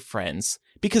of your friends,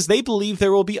 because they believe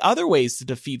there will be other ways to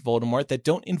defeat Voldemort that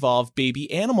don't involve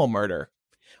baby animal murder.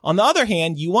 On the other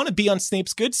hand, you want to be on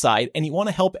Snape's good side, and you want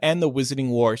to help end the Wizarding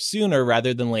War sooner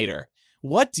rather than later.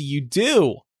 What do you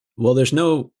do? Well, there's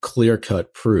no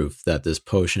clear-cut proof that this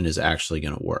potion is actually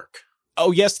going to work.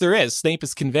 Oh, yes, there is. Snape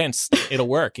is convinced it'll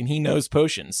work, and he knows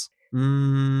potions.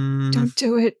 Don't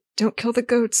do it. Don't kill the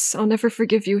goats. I'll never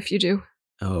forgive you if you do.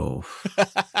 Oh.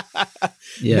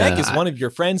 Yeah. Meg is one of your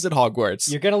friends at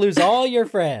Hogwarts. You're going to lose all your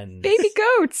friends. Baby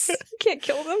goats. You can't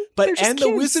kill them. But They're just end the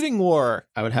kids. Wizarding War.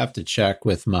 I would have to check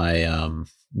with my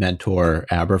mentor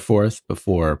Aberforth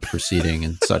before proceeding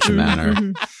in such a manner.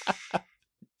 Mhm.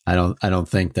 I don't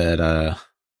think that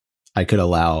I could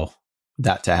allow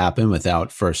that to happen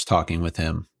without first talking with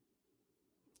him.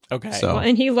 Okay. So Well,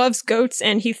 and he loves goats,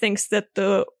 and he thinks that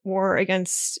the war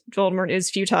against Voldemort is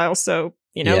futile. So,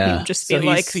 he Yeah. would just be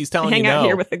So he's telling hang you out no.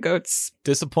 here with the goats.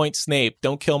 Disappoint Snape.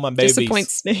 Don't kill my babies. Disappoint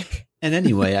Snape. and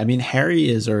anyway, I mean, Harry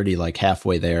is already like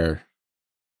halfway there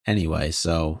anyway.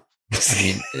 So I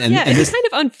mean, and it's kind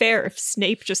of unfair if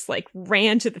Snape just like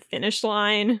ran to the finish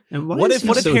line. and What if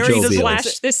Harry jovial? doesn't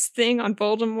Flash this thing on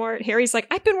Voldemort. Harry's like,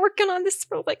 I've been working on this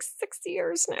for like 6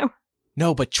 years now.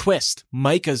 No, but twist.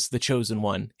 Micah's the chosen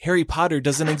one. Harry Potter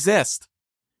doesn't exist.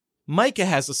 Micah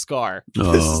has a scar.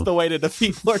 Oh. This is the way to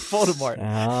defeat Lord Voldemort.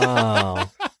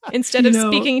 Oh. Instead of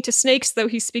speaking to snakes, though,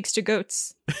 he speaks to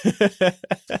goats.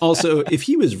 Also, if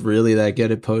he was really that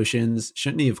good at potions,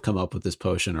 shouldn't he have come up with this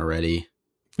potion already?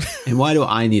 And why do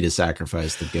I need to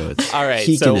sacrifice the goats? All right,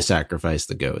 he so- can sacrifice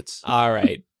the goats. All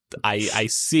right. I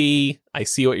see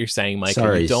what you're saying, Micah.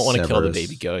 Sorry, You don't want to kill the Severus.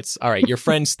 baby goats. All right, your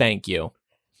friends thank you.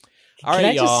 All Can right,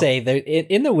 I just y'all. say that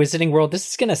in the wizarding world, this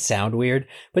is going to sound weird,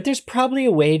 but there's probably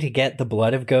a way to get the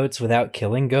blood of goats without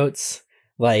killing goats.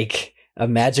 Like a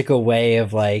magical way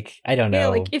of like, I don't know.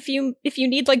 Yeah, like if you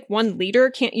need like 1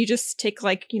 liter, can't you just take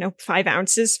like 5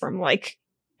 ounces from like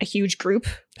a huge group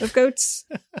of goats?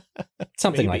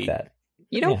 Something maybe. like that.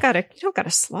 You don't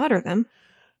gotta slaughter them.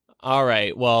 All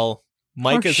right. Well,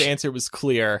 Micah's Harsh. answer was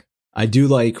clear. I do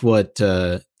like what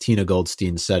Tina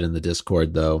Goldstein said in the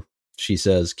Discord, though. She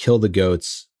says, kill the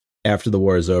goats. After the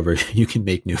war is over, you can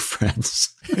make new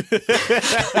friends.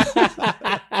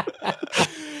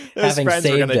 Those Having friends are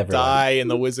saved going to everyone. die in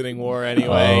the Wizarding War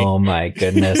anyway. Oh my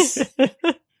goodness.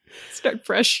 Start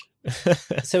fresh.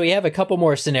 So we have a couple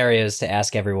more scenarios to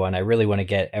ask everyone. I really want to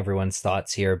get everyone's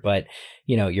thoughts here, but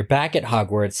you're back at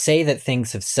Hogwarts. Say that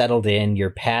things have settled in. You're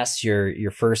past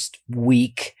your first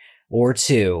week or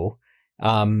two.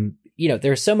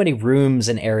 There are so many rooms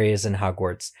and areas in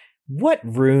Hogwarts. What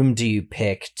room do you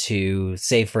pick to,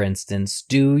 say, for instance,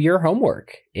 do your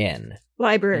homework in?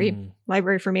 Library. Mm.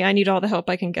 Library for me. I need all the help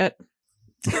I can get.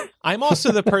 I'm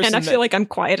also the person And I that, feel like I'm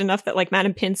quiet enough that like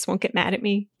Madam Pince won't get mad at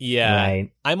me. yeah,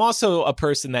 Right. I'm also a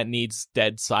person that needs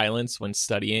dead silence when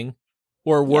studying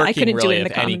or Yeah, I working couldn't do it really in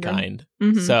of the any common room.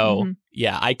 kind. Mhm, So mhm.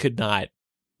 yeah, I could not.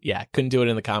 Yeah, couldn't do it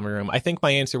in the common room. I think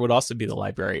my answer would also be the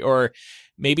library, or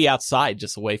maybe outside,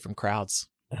 just away from crowds.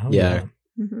 Oh, Yeah.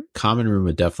 Mhm. Common room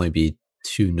would definitely be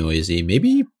too noisy.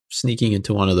 Maybe sneaking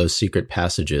into one of those secret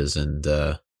passages and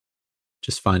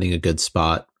just finding a good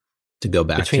spot to go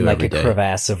back Between to like every a day.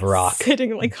 crevasse of rock.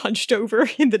 Sitting like hunched over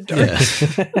in the dark.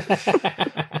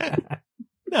 Yeah.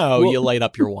 No, Well- you light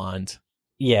up your wand.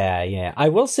 Yeah. I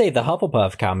will say the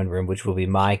Hufflepuff common room, which will be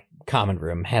my common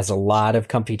room, has a lot of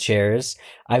comfy chairs.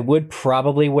 I would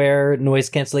probably wear noise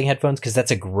canceling headphones because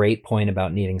that's a great point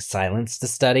about needing silence to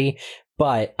study.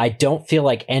 But I don't feel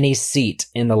like any seat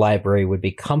in the library would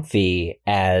be comfy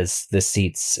as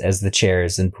the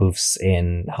chairs and poofs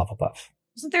in Hufflepuff.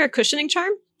 Isn't there a cushioning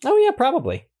charm? Oh yeah,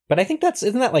 probably. But I think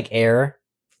isn't that like air?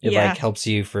 It Yeah. like helps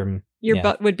you from Your yeah.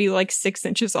 butt would be like 6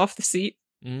 inches off the seat.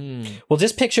 Mm. Well,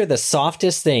 just picture the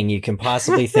softest thing you can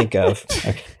possibly think of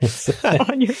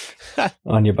on your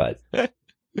on your butt.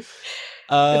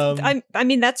 Um, I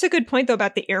mean, that's a good point, though,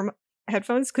 about the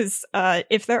headphones, because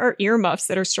if there are earmuffs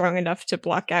that are strong enough to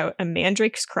block out a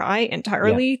mandrake's cry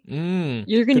entirely,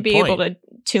 you're going to good be point. able to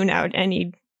tune out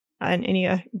any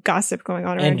gossip going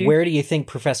on around And you. where do you think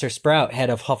Professor Sprout,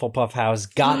 head of Hufflepuff House,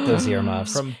 got those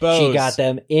earmuffs? From Bose. She got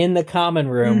them in the common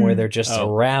room where they're just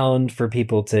Oh. around for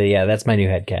people to. Yeah, that's my new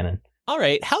headcanon. All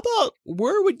right. How about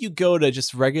where would you go to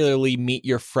just regularly meet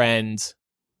your friend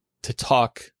to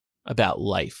talk about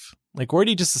life? Like, where do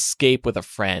you just escape with a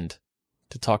friend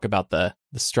to talk about the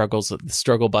struggles, the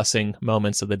struggle busing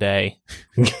moments of the day?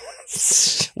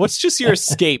 What's just your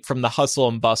escape from the hustle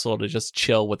and bustle to just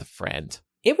chill with a friend?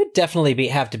 It would definitely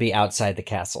have to be outside the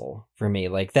castle for me.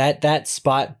 Like that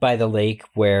spot by the lake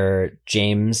where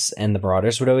James and the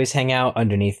Marauders would always hang out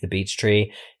underneath the beech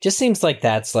tree. Just seems like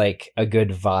that's like a good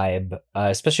vibe,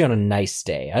 especially on a nice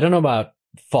day. I don't know about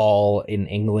fall in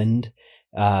England,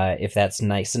 if that's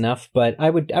nice enough, but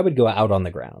I would go out on the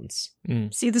grounds.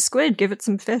 See the squid, give it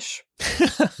some fish.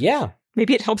 Yeah.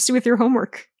 Maybe it helps you with your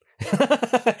homework.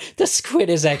 The squid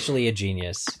is actually a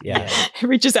genius. Yeah. It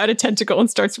reaches out a tentacle and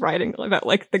starts writing about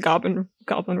like the goblin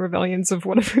rebellions of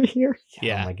whatever year.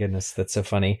 Yeah. Oh my goodness, that's so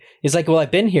funny. He's like, well,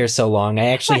 I've been here so long, I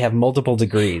actually have multiple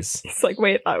degrees. It's like,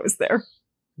 wait, I was there.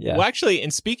 Yeah. Well, actually,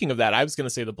 and speaking of that, I was going to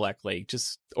say the Black Lake,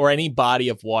 or any body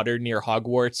of water near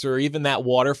Hogwarts, or even that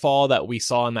waterfall that we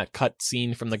saw in that cut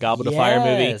scene from the Goblet of Fire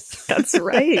movie. Yes. That's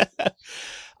right.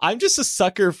 I'm just a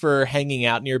sucker for hanging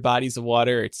out near bodies of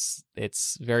water.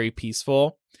 It's very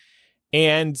peaceful.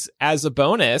 And as a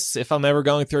bonus, if I'm ever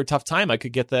going through a tough time, I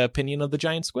could get the opinion of the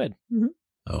giant squid. Mm-hmm.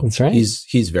 Oh, That's right.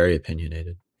 He's very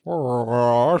opinionated.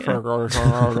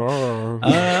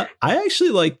 I actually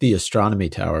like the astronomy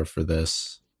tower for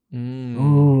this.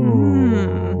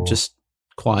 Ooh. Just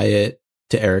quiet.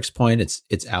 To Eric's point,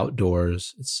 it's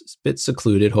outdoors. It's a bit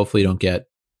secluded. Hopefully, you don't get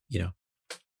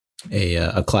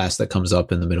a class that comes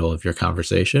up in the middle of your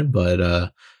conversation.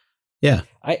 But yeah,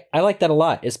 I like that a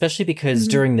lot, especially because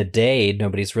during the day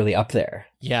nobody's really up there.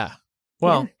 Yeah.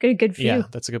 Well, good view. Yeah,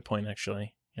 that's a good point,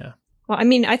 actually. Yeah. Well, I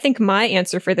mean, I think my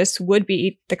answer for this would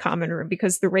be the common room,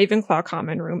 because the Ravenclaw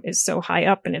common room is so high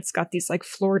up and it's got these like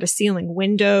floor to ceiling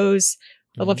windows.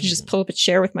 I love to just pull up a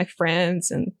chair with my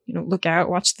friends and, look out,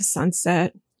 watch the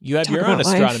sunset. You have talk your own about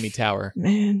astronomy life. tower.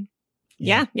 Man.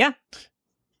 Yeah.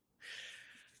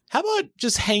 How about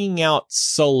just hanging out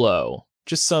solo?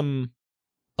 Just some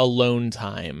alone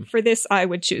time. For this, I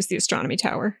would choose the astronomy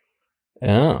tower.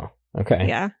 Oh, okay.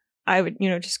 Yeah. I would,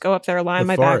 just go up there, lie on The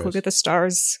my back, forest. look at the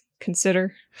stars,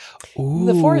 consider.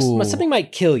 The forest, something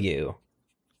might kill you.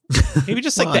 Maybe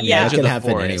just like Come on, the edge that of can the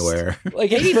happen forest. anywhere.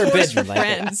 Like Maybe it's forest forbidden. Like,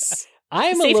 friends.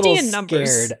 I'm Safety a little in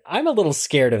numbers. scared. I'm a little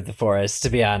scared of the forest, to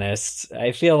be honest.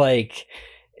 I feel like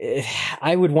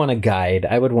I would want a guide.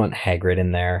 I would want Hagrid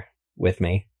in there with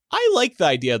me. I like the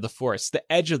idea of the forest, the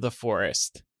edge of the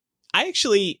forest. I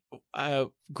actually,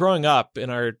 growing up in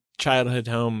our childhood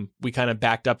home, we kind of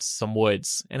backed up to some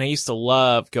woods, and I used to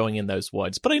love going in those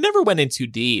woods, but I never went in too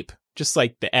deep, just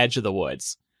like the edge of the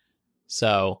woods.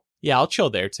 So, yeah, I'll chill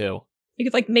there too. You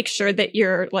could make sure that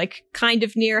you're kind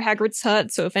of near Hagrid's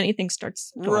hut, so if anything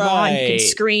starts going on, you can Right.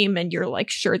 scream and you're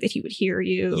sure that he would hear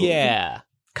you. Yeah.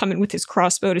 Come in with his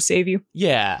crossbow to save you.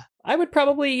 Yeah. I would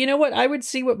probably, you know what? I would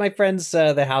see what my friends,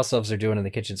 the house elves, are doing in the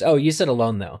kitchens. Oh, you said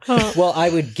alone though. Well, I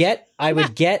would get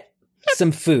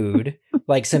some food,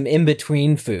 like some in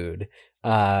between food,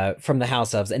 from the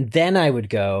house elves, and then I would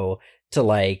go to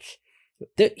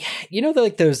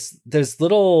those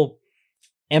little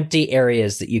empty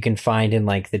areas that you can find in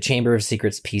the Chamber of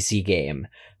Secrets PC game,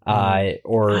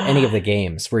 or any of the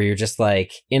games where you're just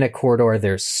in a corridor.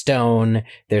 There's stone,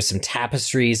 there's some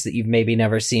tapestries that you've maybe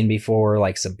never seen before,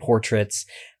 like some portraits.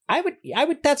 I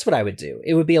would, that's what I would do.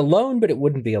 It would be alone, but it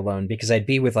wouldn't be alone because I'd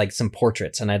be with some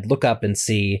portraits and I'd look up and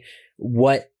see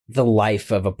what the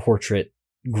life of a portrait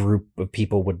group of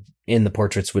people in the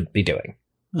portraits would be doing.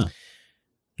 Huh.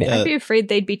 Yeah. I'd be afraid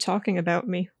they'd be talking about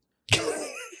me.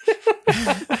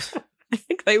 I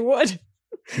think they would.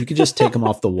 You could just take them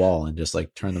off the wall and just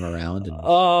turn them around. And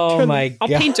Oh my I'll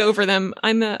god! paint over them.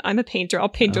 I'm a painter. I'll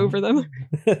paint over them.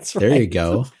 That's right. there you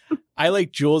go. I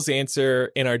like Jules'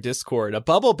 answer in our Discord, a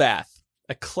bubble bath,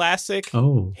 a classic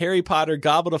Oh, Harry Potter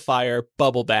Goblet of Fire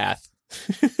bubble bath.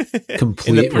 Complete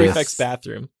in the with- prefect's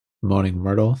bathroom. Moaning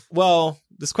Myrtle. Well,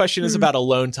 this question is about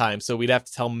alone time, so we'd have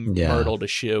to tell Yeah. Myrtle to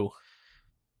shoo.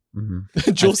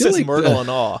 Mm-hmm. Jules feel says like Myrtle the- and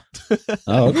all.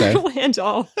 Oh, okay. And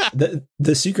all.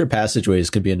 The secret passageways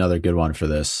could be another good one for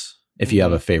this. If you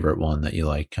have a favorite one that you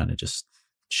like, kind of just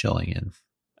chilling in.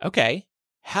 Okay.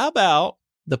 How about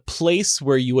the place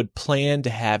where you would plan to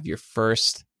have your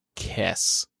first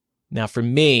kiss? Now, for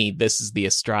me, this is the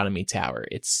astronomy tower.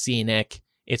 It's scenic.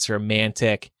 It's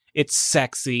romantic. It's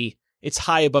sexy. It's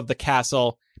high above the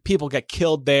castle. People get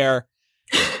killed there.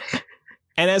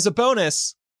 And as a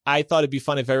bonus, I thought it'd be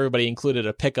fun if everybody included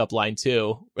a pickup line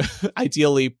too,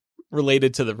 ideally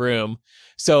related to the room.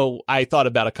 So I thought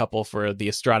about a couple for the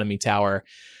astronomy tower.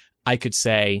 I could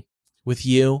say, with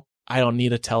you, I don't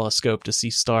need a telescope to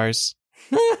see stars.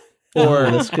 Or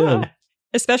that's good.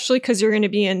 Especially because you're going to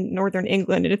be in northern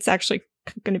England and it's actually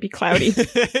going to be cloudy.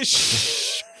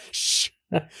 shh, shh.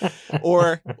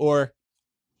 Or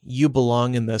you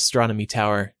belong in the astronomy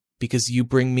tower because you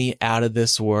bring me out of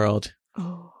this world.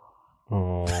 Oh.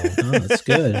 Oh. Oh, that's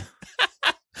good.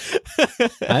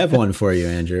 I have one for you,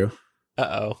 Andrew.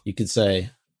 Uh-oh. You could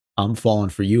say, I'm falling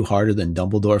for you harder than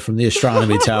Dumbledore from the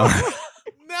astronomy tower.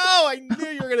 No, I knew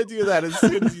you were going to do that as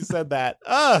soon as you said that.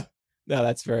 No,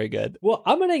 that's very good. Well,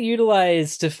 I'm going to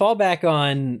utilize to fall back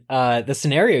on the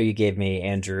scenario you gave me,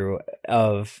 Andrew,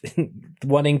 of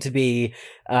wanting to be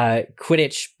a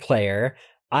Quidditch player.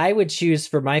 I would choose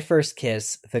for my first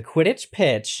kiss the Quidditch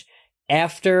pitch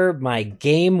after my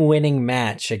game-winning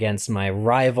match against my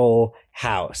rival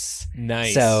house.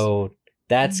 Nice. So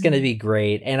that's going to be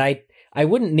great. And I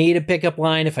wouldn't need a pickup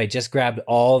line if I just grabbed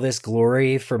all this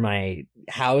glory for my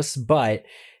house, but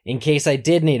in case I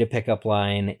did need a pickup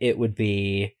line, it would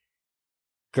be,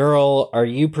 girl, are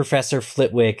you Professor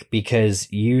Flitwick? Because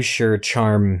you sure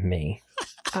charm me.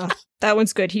 That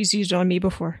one's good. He's used it on me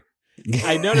before.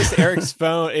 I noticed Eric's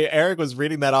phone. Eric was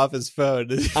reading that off his phone.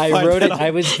 Did you I find wrote that it. on-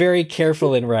 I was very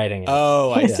careful in writing it.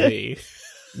 Oh, I Yeah. see.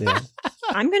 Yeah.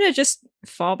 I'm going to just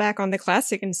fall back on the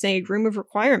classic and say room of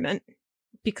requirement.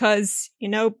 Because,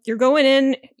 you're going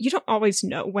in, you don't always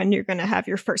know when you're going to have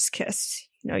your first kiss.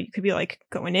 You could be like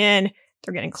going in,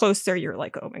 they're getting closer. You're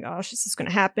like, oh my gosh, this is going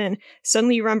to happen.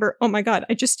 Suddenly you remember, oh my God,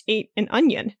 I just ate an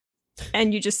onion.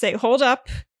 And you just say, hold up.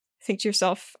 Think to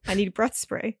yourself, I need breath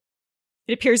spray.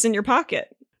 It appears in your pocket.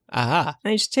 Aha.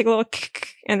 And you just take a little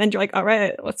kick, and then you're like, all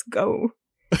right, let's go.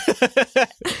 That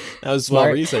was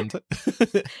well reasoned.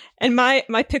 And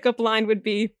my pickup line would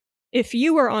be, if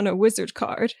you were on a wizard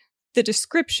card, the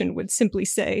description would simply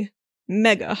say,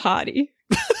 mega hottie.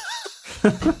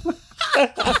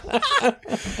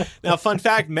 Now, fun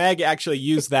fact, Meg actually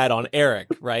used that on Eric,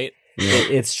 right?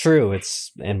 It's true.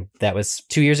 And that was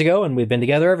 2 years ago, and we've been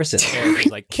together ever since. Eric was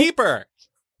like, keep her.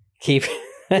 Keep.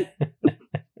 I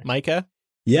Micah?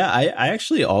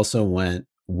 actually also went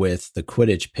with the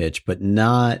Quidditch pitch, but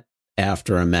not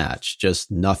after a match.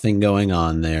 Just nothing going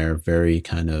on there. Very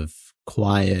kind of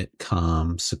quiet,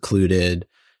 calm, secluded.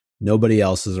 Nobody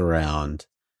else is around.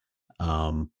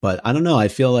 But I don't know. I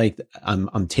feel like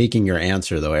I'm taking your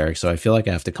answer though, Eric. So I feel like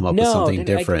I have to come up with something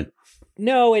different.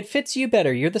 No, it fits you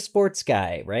better. You're the sports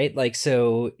guy, right? Like,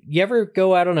 so you ever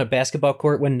go out on a basketball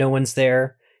court when no one's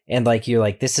there and like, you're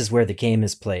like, this is where the game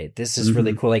is played. This is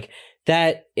really cool. Like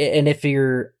that. And if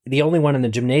you're the only one in the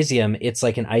gymnasium, it's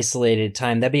like an isolated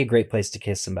time. That'd be a great place to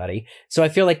kiss somebody. So I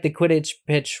feel like the Quidditch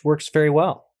pitch works very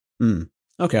well.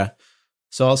 Okay.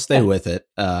 So I'll stay with it.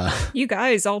 You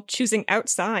guys all choosing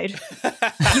outside.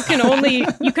 You can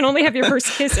only have your first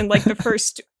kiss in like the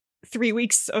first 3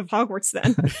 weeks of Hogwarts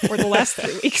then, or the last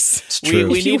 3 weeks. It's true.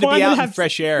 We need to be out in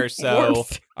fresh air so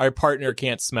our partner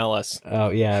can't smell us.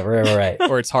 Oh, yeah, right.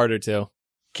 Or it's harder to.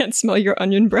 Can't smell your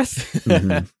onion breath.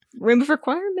 Room of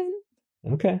requirement.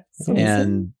 Okay.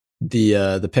 And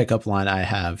the pickup line I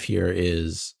have here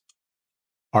is,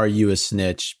 are you a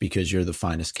snitch because you're the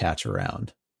finest catch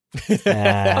around?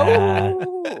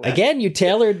 Again, you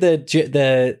tailored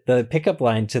the pickup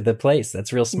line to the place.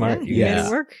 That's real smart. You made it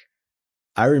work.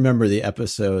 I remember the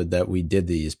episode that we did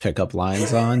these pickup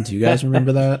lines on. Do you guys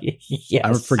remember that?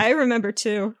 Yes. I remember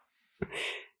too.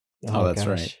 Oh, that's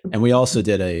right. And we also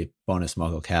did a bonus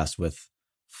Muggle cast with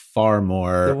far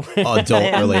more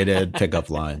adult-related pickup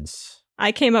lines.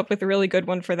 I came up with a really good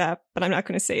one for that, but I'm not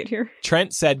going to say it here.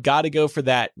 Trent said, gotta go for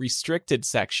that restricted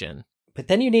section. But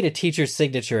then you need a teacher's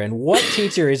signature. And what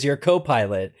teacher is your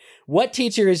co-pilot? What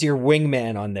teacher is your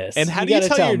wingman on this? And how do you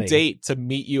tell your date to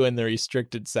meet you in the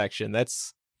restricted section?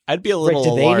 I'd be a little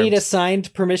do alarmed. They need a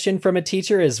signed permission from a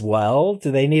teacher as well?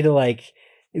 Do they need to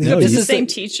No, this is the same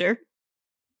teacher.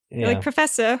 Yeah. You're like,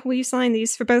 Professor, will you sign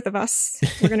these for both of us?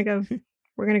 We're gonna go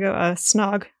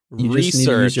snog. You just need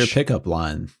to use your pickup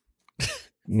line.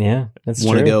 Yeah, that's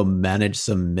Want true. to go manage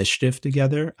some mischief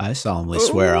together? I solemnly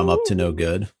swear I'm up to no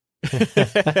good.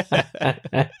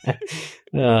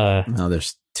 No, they're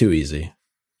too easy.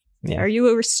 Yeah. Are you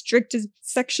a restricted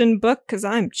section book? Because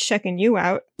I'm checking you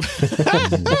out.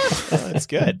 That's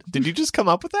good. Did you just come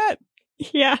up with that?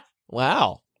 Yeah.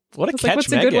 Wow. What a catch, like, what's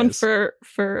Meg a good one is.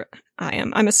 for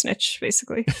I'm a snitch,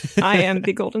 basically. I am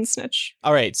the golden snitch.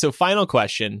 All right, so final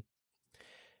question.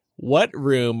 What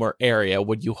room or area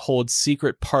would you hold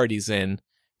secret parties in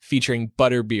featuring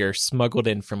butterbeer smuggled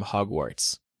in from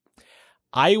Hogwarts?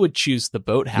 I would choose the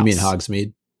boathouse. You mean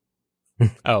Hogsmeade?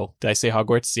 Oh, did I say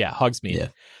Hogwarts? Yeah, Hogsmeade. Yeah.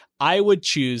 I would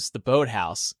choose the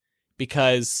boathouse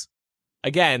because,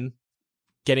 again,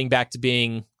 getting back to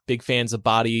being big fans of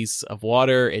bodies of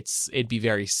water, it'd be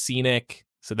very scenic,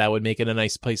 so that would make it a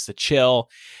nice place to chill.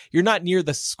 You're not near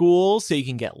the school, so you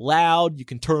can get loud, you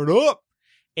can turn up,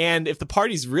 and if the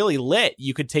party's really lit,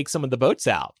 you could take some of the boats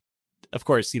out. Of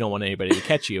course, you don't want anybody to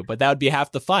catch you, but that would be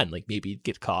half the fun. Like, maybe you'd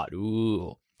get caught.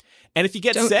 Ooh. And if you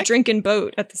get Don't sick... drink and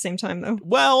boat at the same time, though.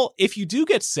 Well, if you do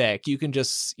get sick, you can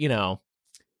just,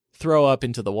 throw up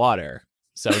into the water.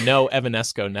 So no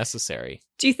Evanesco necessary.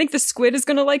 Do you think the squid is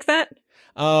going to like that?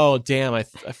 Oh, damn. I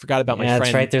forgot about my friend.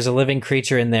 That's right. There's a living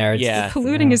creature in there. It's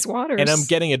polluting his waters. And I'm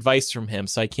getting advice from him,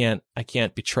 so I can't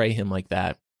betray him like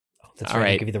that. Oh, that's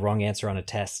right. I'll give you the wrong answer on a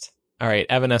test. All right.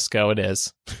 Evanesco it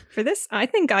is. For this, I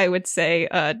think I would say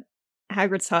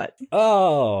Hagrid's hut.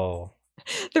 Oh.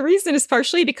 The reason is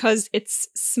partially because it's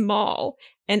small,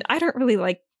 and I don't really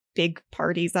like big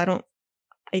parties.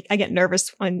 I get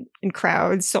nervous in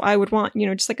crowds, so I would want,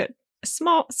 just like a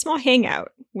small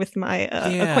hangout with my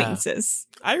acquaintances.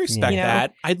 I respect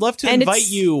that. I'd love to invite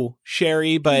you,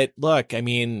 Sherry, but look,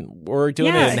 we're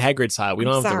doing it in Hagrid's hut. We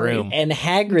don't have the room. And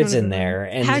Hagrid's in there.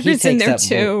 And Hagrid's in there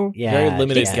too. Very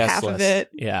limited guest half list. Of it.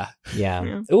 Yeah.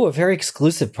 Oh, a very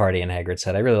exclusive party in Hagrid's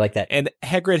hut. I really like that. And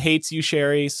Hagrid hates you,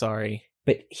 Sherry. Sorry.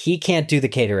 But he can't do the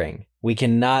catering. We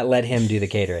cannot let him do the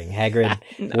catering. Hagrid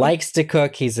No. likes to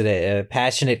cook. He's a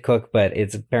passionate cook, but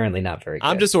it's apparently not very good.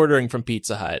 I'm just ordering from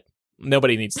Pizza Hut.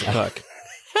 Nobody needs to cook.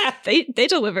 They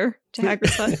deliver to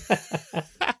Hagrid's hut.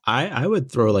 I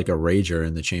would throw like a rager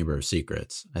in the Chamber of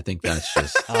Secrets. I think that's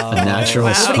just Oh, a natural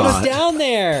wow. Nobody spot. goes down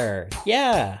there.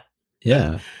 Yeah.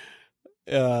 Yeah.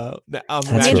 I'm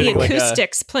That's And really the cool.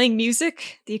 acoustics, playing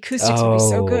music. The acoustics would be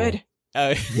so Oh. good.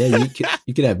 Yeah,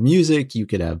 you could have music, you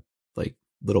could have like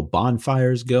little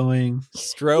bonfires going,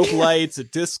 strobe lights, a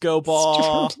disco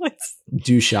ball, Strobe lights.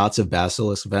 do shots of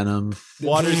basilisk venom.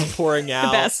 water's pouring The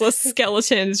out. basilisk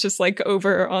skeleton is just like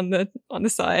over on the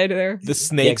side there. The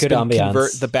snake's good been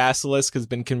ambiance. the basilisk has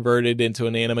been converted into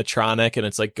an animatronic, and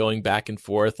it's like going back and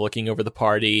forth, looking over the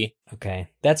party. Okay.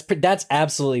 That's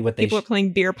absolutely what they People are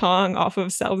playing beer pong off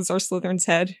of Salazar Slytherin's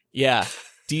head. Yeah,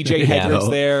 DJ Yeah. Hagrid's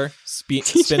there,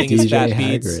 spinning his DJ fat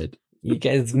beats. Hagrid. You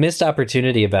guys missed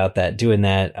opportunity about that, doing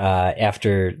that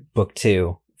after book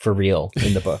 2 for real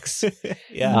in the books.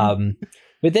 Yeah,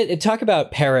 But talk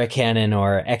about para canon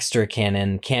or extra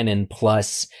canon, canon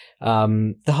plus.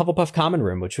 The Hufflepuff Common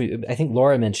Room, which I think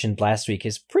Laura mentioned last week,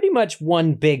 is pretty much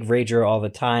one big rager all the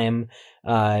time.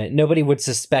 Nobody would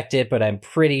suspect it, but I'm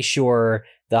pretty sure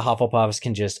the Hufflepuffs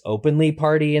can just openly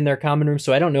party in their common room.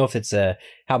 So I don't know if it's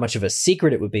how much of a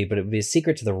secret it would be, but it would be a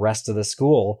secret to the rest of the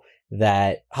school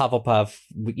that Hufflepuff,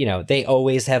 they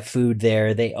always have food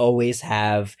there. They always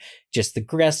have just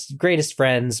the greatest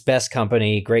friends, best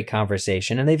company, great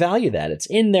conversation, and they value that. It's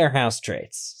in their house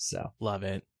traits. So love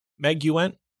it. Meg, you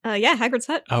went? Yeah, Hagrid's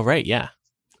hut. Oh, right, yeah.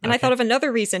 And I thought of another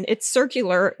reason. It's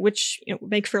circular, which would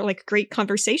make for like great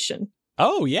conversation.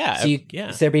 Oh, yeah, So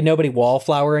yeah. so there'd be nobody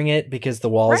wallflowering it because the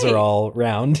walls Right. are all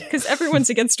round. Because everyone's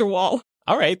against a wall.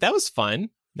 All right, that was fun.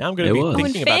 Now I'm going It to be was.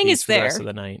 thinking Oh, and about Fang these is for the rest there. of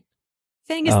the night.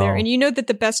 Fang is there, Oh. and you know that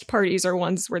the best parties are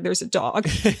ones where there's a dog.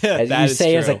 As That you is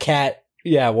say, as a true. cat,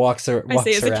 walks I around.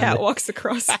 say as a cat walks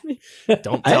across me.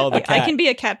 Don't tell the cat. I can be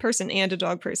a cat person and a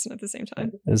dog person at the same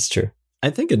time. That's true. I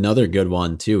think another good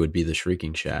one too would be the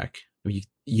Shrieking Shack.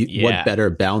 Yeah. What better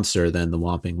bouncer than the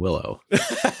Whomping Willow?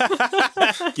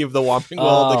 Give the Whomping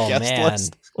Willow the Oh, guest man.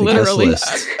 list. The Literally.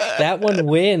 guest list. That one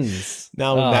wins.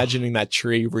 Now I'm Oh. imagining that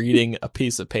tree reading a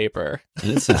piece of paper.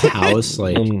 And it's a house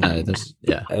like there's A I like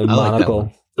that monocle.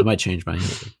 one. I might change my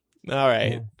answer. All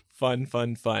right. Yeah. Fun.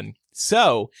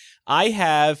 So I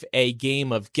have a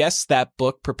game of Guess That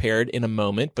Book prepared in a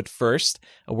moment. But first,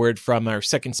 a word from our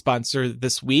second sponsor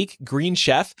this week, Green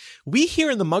Chef. We here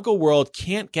in the Muggle world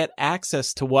can't get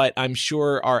access to what I'm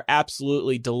sure are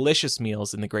absolutely delicious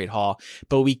meals in the Great Hall,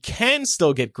 but we can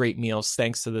still get great meals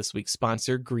thanks to this week's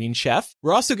sponsor, Green Chef.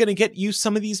 We're also going to get you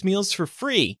some of these meals for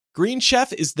free. Green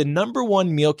Chef is the #1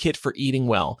 meal kit for eating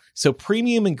well, so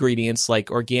premium ingredients like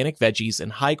organic veggies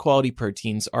and high-quality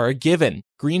proteins are a given.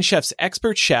 Green Chef's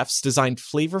expert chefs designed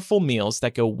flavorful meals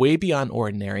that go way beyond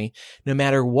ordinary, no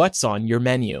matter what's on your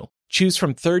menu. Choose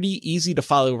from 30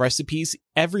 easy-to-follow recipes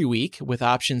every week with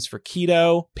options for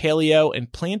keto, paleo,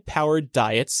 and plant-powered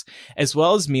diets, as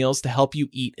well as meals to help you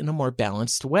eat in a more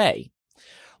balanced way.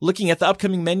 Looking at the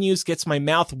upcoming menus gets my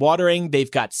mouth watering.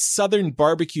 They've got Southern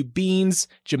barbecue beans,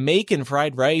 Jamaican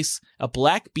fried rice, a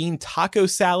black bean taco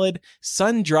salad,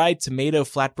 sun-dried tomato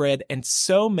flatbread, and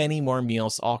so many more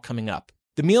meals all coming up.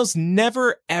 The meals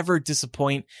never, ever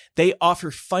disappoint. They offer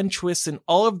fun twists in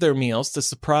all of their meals to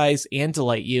surprise and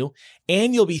delight you,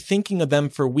 and you'll be thinking of them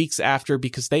for weeks after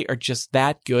because they are just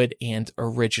that good and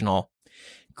original.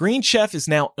 Green Chef is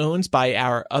now owned by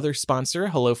our other sponsor,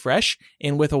 HelloFresh,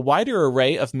 and with a wider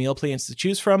array of meal plans to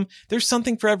choose from, there's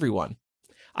something for everyone.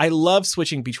 I love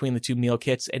switching between the two meal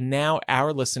kits, and now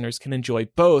our listeners can enjoy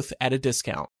both at a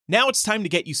discount. Now it's time to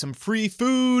get you some free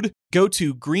food. Go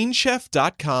to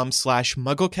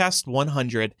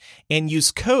greenchef.com/MuggleCast100 and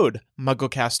use code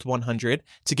MuggleCast100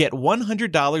 to get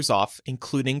 $100 off,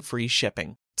 including free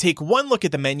shipping. Take one look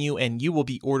at the menu and you will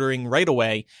be ordering right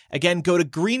away. Again, go to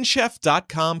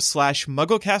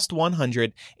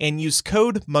greenchef.com/MuggleCast100 and use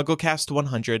code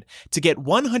MuggleCast100 to get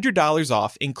 $100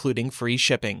 off, including free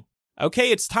shipping.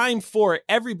 Okay, it's time for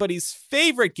everybody's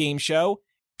favorite game show,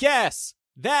 Guess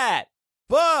That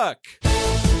Book!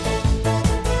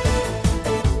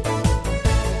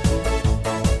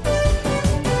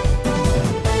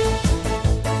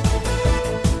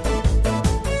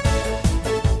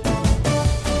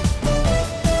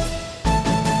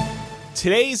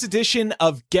 Today's edition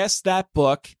of Guess That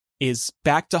Book is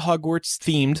back to Hogwarts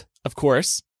themed, of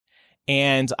course.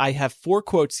 And I have 4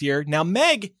 quotes here. Now,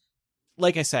 Meg,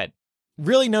 like I said,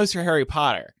 really knows her Harry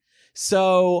Potter.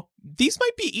 So these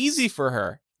might be easy for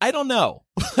her. I don't know.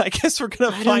 I guess we're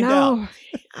going to I find don't know. out.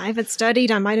 I haven't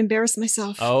studied. I might embarrass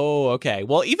myself. Oh, okay.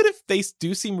 Well, even if they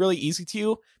do seem really easy to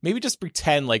you, maybe just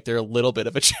pretend like they're a little bit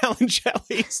of a challenge at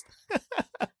least.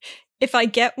 If I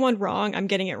get one wrong, I'm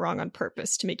getting it wrong on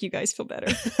purpose to make you guys feel better.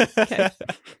 Okay.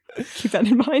 Keep that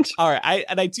in mind. All right.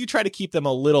 I do try to keep them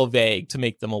a little vague to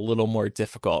make them a little more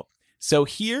difficult. So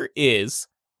here is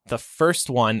the first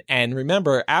one. And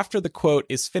remember, after the quote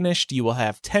is finished, you will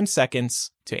have 10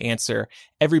 seconds to answer.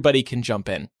 Everybody can jump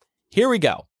in. Here we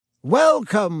go.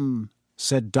 "Welcome,"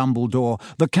 said Dumbledore,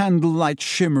 the candlelight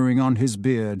shimmering on his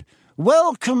beard.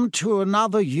 "Welcome to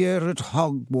another year at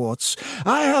Hogwarts.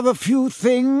 I have a few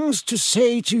things to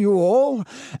say to you all,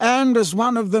 and as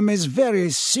one of them is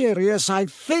very serious, I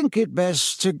think it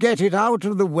best to get it out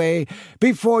of the way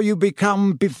before you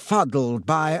become befuddled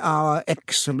by our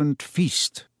excellent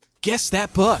feast." Guess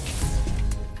that book.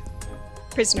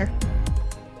 Prisoner.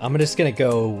 I'm just gonna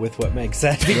go with what Meg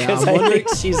said because I'm I wondering-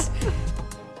 think she's.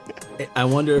 I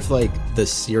wonder if like the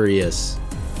serious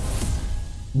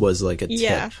was like a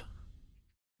Yeah. tip.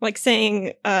 Like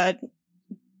saying the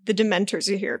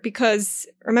Dementors are here. Because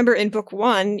remember in book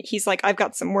 1, he's like, I've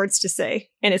got some words to say.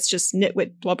 And it's just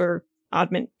nitwit, blubber,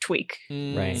 oddment, tweak.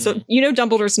 Right. So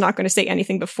Dumbledore's not going to say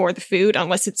anything before the food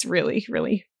unless it's really,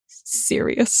 really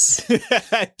serious.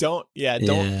 Don't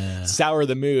Yeah. sour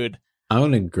the mood. I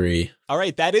would agree. All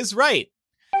right, that is right.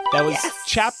 That was Yes!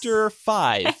 chapter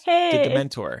 5, Hey! The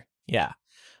Dementor. Yeah.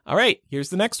 All right, here's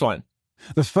the next one.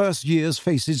 The first year's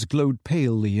faces glowed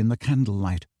palely in the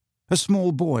candlelight. A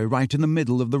small boy right in the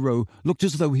middle of the row looked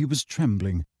as though he was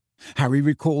trembling. Harry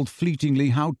recalled fleetingly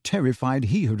how terrified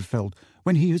he had felt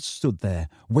when he had stood there,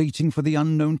 waiting for the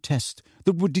unknown test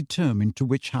that would determine to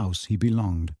which house he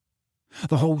belonged.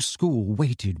 The whole school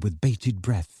waited with bated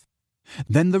breath.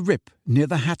 Then the rip near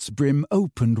the hat's brim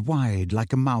opened wide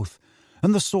like a mouth,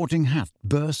 and the Sorting Hat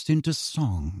burst into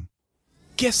song.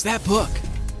 Guess that book.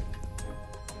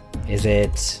 Is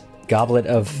it Goblet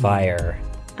of Fire?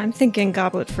 I'm thinking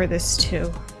Goblet for this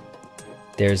too.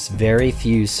 There's very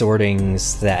few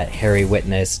sortings that Harry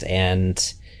witnessed,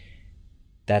 and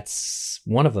that's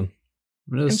one of them.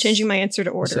 I'm changing my answer to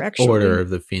Order, actually. Order of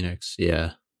the Phoenix,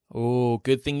 yeah. Oh,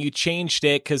 good thing you changed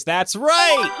it, because that's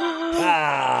right.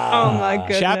 Oh my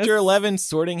goodness. Chapter 11,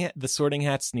 the Sorting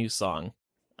Hat's new song.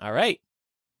 All right,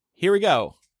 here we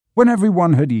go. When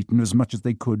everyone had eaten as much as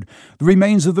they could, the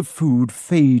remains of the food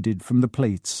faded from the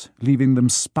plates, leaving them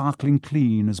sparkling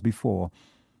clean as before.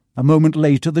 A moment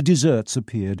later, the desserts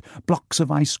appeared, blocks of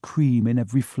ice cream in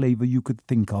every flavour you could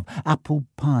think of, apple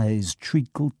pies,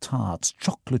 treacle tarts,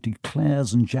 chocolatey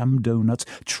Claire's and jam donuts,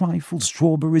 trifles,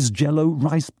 strawberries, jello,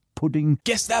 rice pudding.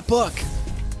 Guess that book.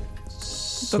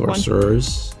 Book one.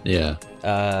 Sorcerers, yeah.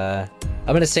 I'm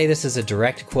going to say this is a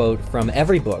direct quote from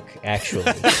every book, actually.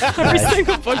 Every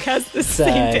single book has the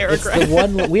same It's paragraph. the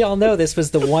one we all know. This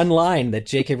was the one line that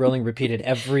J.K. Rowling repeated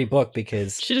every book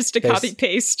because Should just a there's- copy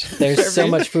paste. there's so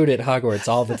much food at Hogwarts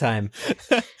all the time.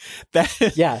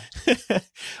 That, Yeah.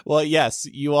 Well, yes,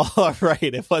 you all are right.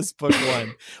 It was book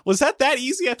 1. Was that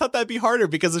easy? I thought that'd be harder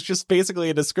because it's just basically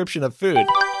a description of food.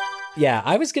 Yeah,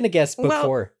 I was going to guess book Well-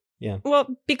 4. Yeah. Well,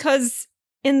 because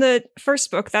in the first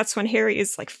book, that's when Harry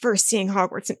is like first seeing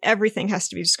Hogwarts, and everything has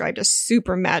to be described as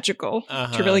super magical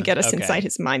to really get us okay. inside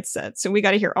his mindset. So we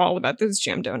got to hear all about those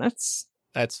jam donuts.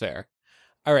 That's fair.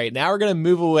 All right, now we're going to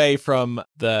move away from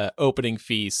the opening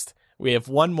feast. We have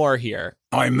one more here.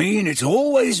 I mean, it's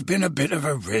always been a bit of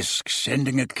a risk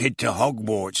sending a kid to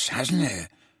Hogwarts, hasn't it?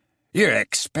 You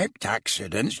expect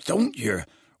accidents, don't you?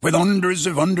 With hundreds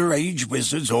of underage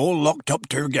wizards all locked up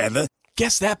together.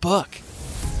 Guess that book.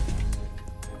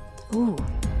 Ooh.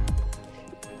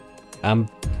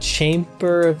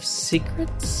 Chamber of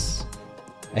Secrets?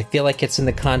 I feel like it's in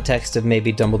the context of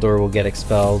maybe Dumbledore will get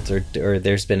expelled or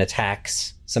there's been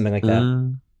attacks, something like that.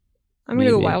 I'm going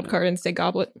to go Maybe. wild card and say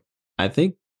Goblet. I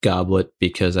think Goblet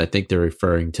because I think they're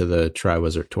referring to the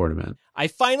Triwizard Tournament. I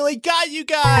finally got you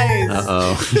guys.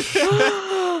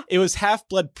 Uh-oh. It was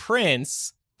Half-Blood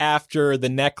Prince after the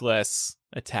necklace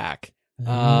attack.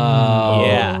 Oh,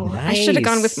 Yeah. I should have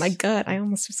gone with nice. my gut. I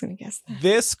almost was going to guess that.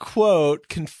 This quote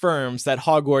confirms that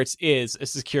Hogwarts is a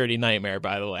security nightmare,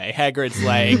 by the way. Hagrid's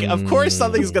like, of course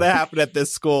something's going to happen at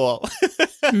this school.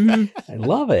 Mhm. I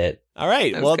love it. All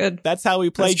right. That was Well, good. that's how we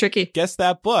That was played tricky. Guess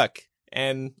That Book.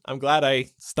 And I'm glad I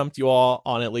stumped you all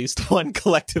on at least one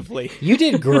collectively. You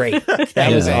did great. That Yeah,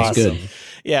 was that was awesome. good.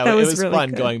 Yeah, That it was was really fun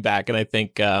good. going back. And I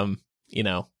think,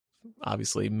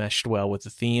 obviously meshed well with the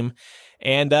theme.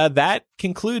 And that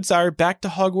concludes our Back to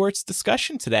Hogwarts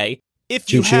discussion today.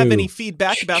 If you have any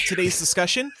feedback about today's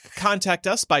discussion, contact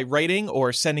us by writing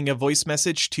or sending a voice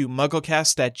message to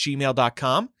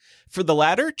mugglecast@gmail.com. For the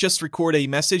latter, just record a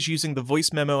message using the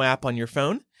voice memo app on your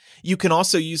phone. You can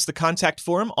also use the contact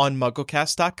form on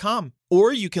mugglecast.com,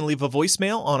 or you can leave a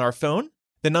voicemail on our phone.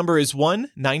 The number is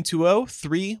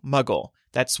 1-920-3-MUGGLE.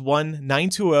 That's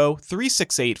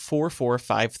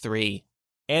 1-920-368-4453.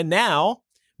 And now,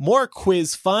 more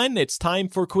quiz fun. It's time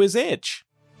for Quiz Itch.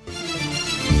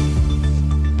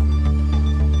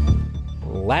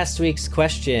 Last week's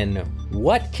question,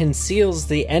 what conceals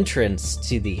the entrance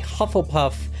to the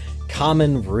Hufflepuff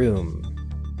common room?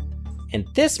 And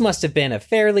this must have been a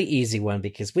fairly easy one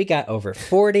because we got over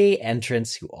 40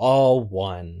 entrants who all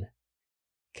won.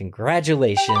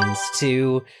 Congratulations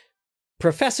to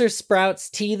Professor Sprout's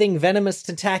teething venomous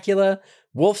tentacula,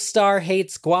 Wolfstar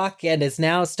hates guac and is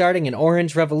now starting an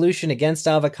orange revolution against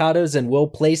avocados and will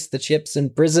place the chips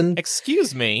in prison.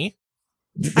 Excuse me?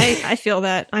 I feel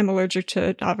that. I'm allergic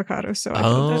to avocados, so I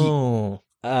feel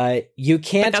that. You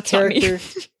can't character...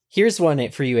 Here's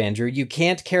one for you, Andrew. You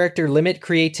can't character limit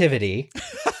creativity.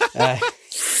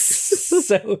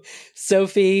 So,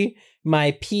 Sophie,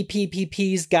 my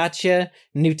PPPP's gotcha,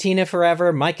 Nutina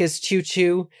Forever, Micah's Choo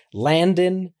Choo,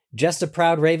 Landon, Just a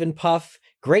Proud Raven Puff,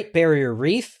 Great Barrier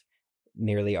Reef,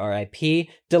 nearly RIP,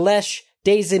 Delesh,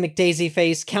 Daisy McDaisy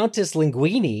Face, Countess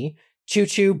Linguini, Choo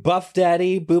Choo, Buff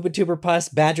Daddy, Boobatuber Puss,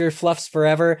 Badger Fluffs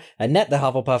Forever, Annette the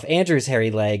Hufflepuff, Andrew's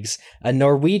Hairy Legs, a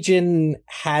Norwegian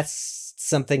has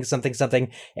something,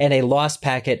 and a lost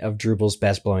packet of Drooble's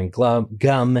Best Blowing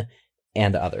Gum,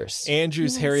 and others.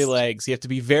 Andrew's Hairy Legs. You have to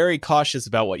be very cautious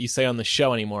about what you say on the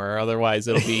show anymore, or otherwise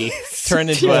it'll be turned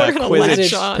into a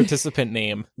Quidditch participant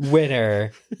name.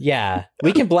 Winner. Yeah.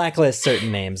 We can blacklist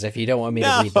certain names. If you don't want me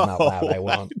to read them out loud, I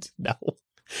won't.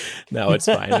 No, it's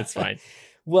fine. It's fine.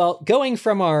 Well, going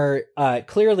from our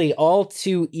clearly all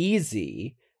too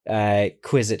easy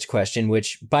Quidditch question,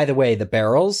 which, by the way, the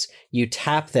barrels, you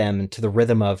tap them to the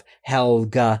rhythm of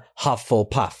Helga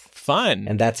Hufflepuff. Fun.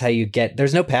 And that's how you get,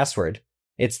 there's no password.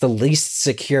 It's the least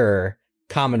secure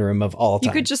common room of all time.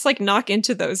 You could just knock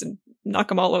into those and knock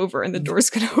them all over and the door's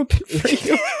going to open for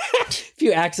you. If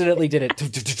you accidentally did it.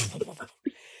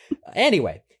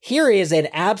 Anyway, here is an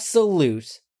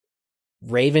absolute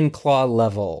Ravenclaw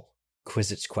level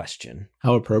Quidditch question.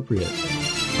 How appropriate.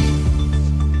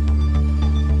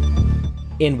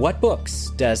 In what books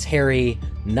does Harry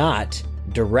not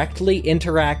directly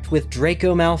interact with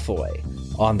Draco Malfoy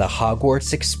on the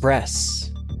Hogwarts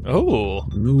Express?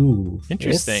 Ooh.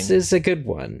 Interesting. This is a good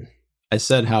one. I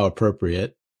said how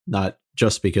appropriate, not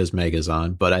just because Meg is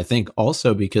on, but I think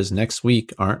also because next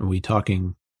week, aren't we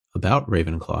talking about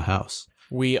Ravenclaw House?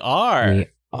 We are. We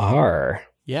are.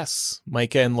 Yes.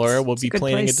 Micah and Laura will be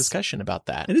planning a discussion about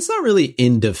that. And it's not really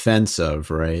in defense of,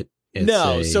 right?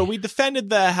 So we defended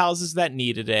the houses that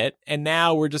needed it, and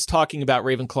now we're just talking about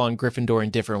Ravenclaw and Gryffindor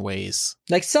in different ways.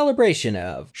 Like celebration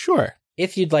of. Sure.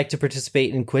 If you'd like to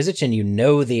participate in Quidditch and you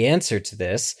know the answer to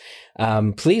this,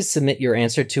 please submit your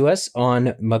answer to us on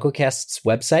MuggleCast's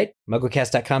website,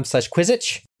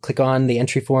 mugglecast.com/Quidditch. Click on the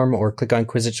entry form or click on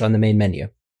Quidditch on the main menu.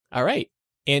 All right.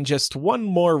 And just one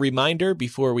more reminder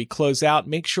before we close out,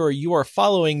 make sure you are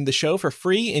following the show for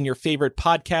free in your favorite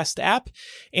podcast app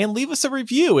and leave us a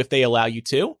review if they allow you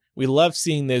to. We love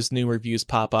seeing those new reviews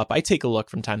pop up. I take a look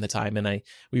from time to time and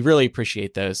we really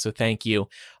appreciate those. So thank you.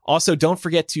 Also, don't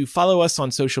forget to follow us on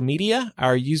social media.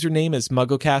 Our username is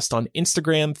MuggleCast on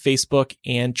Instagram, Facebook,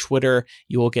 and Twitter.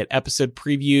 You will get episode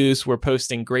previews. We're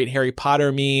posting great Harry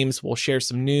Potter memes. We'll share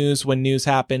some news when news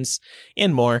happens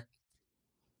and more.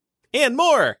 And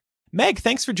more. Meg,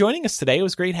 thanks for joining us today. It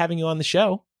was great having you on the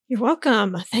show. You're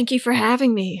welcome. Thank you for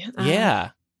having me. Yeah.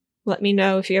 Let me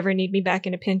know if you ever need me back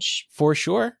in a pinch. For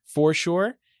sure.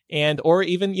 And, or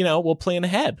even, we'll plan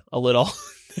ahead a little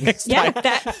next time.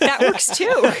 that works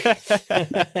too.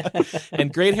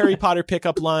 And great Harry Potter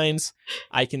pickup lines.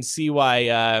 I can see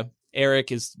why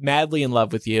Eric is madly in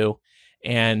love with you.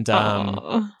 And,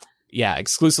 yeah,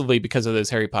 exclusively because of those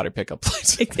Harry Potter pickup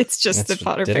lines. It's just the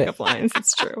Potter pickup lines.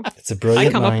 It's true. It's a brilliant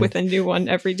I come line. up with a new one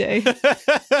every day.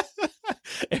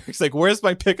 Eric's like, where's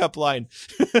my pickup line?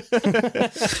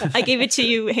 I gave it to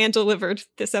you hand delivered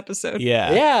this episode.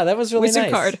 Yeah, that was really Wizard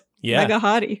nice. card. Yeah. Mega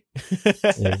hottie.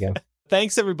 There you go.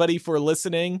 Thanks, everybody, for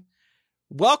listening.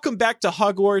 Welcome back to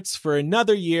Hogwarts for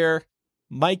another year.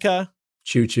 Micah.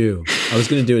 Choo choo. I was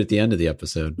going to do it at the end of the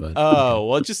episode, but... Oh,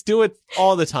 well, just do it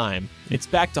all the time. It's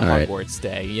back to all Hogwarts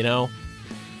Day,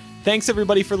 Thanks,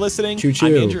 everybody, for listening. Choo choo.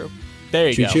 I'm Andrew. There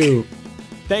you choo go. Choo choo.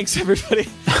 Thanks, everybody.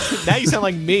 Now you sound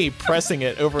like me pressing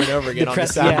it over and over again on the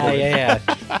soundboard.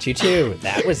 Yeah. Choo-choo.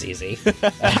 That was easy.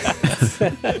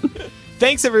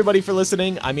 Thanks, everybody, for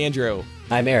listening. I'm Andrew.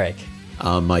 I'm Eric.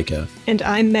 I'm Micah. And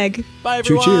I'm Meg. Bye,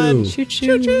 everyone. Choo-choo.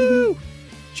 Choo-choo.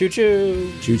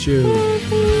 Choo-choo.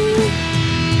 Choo-choo.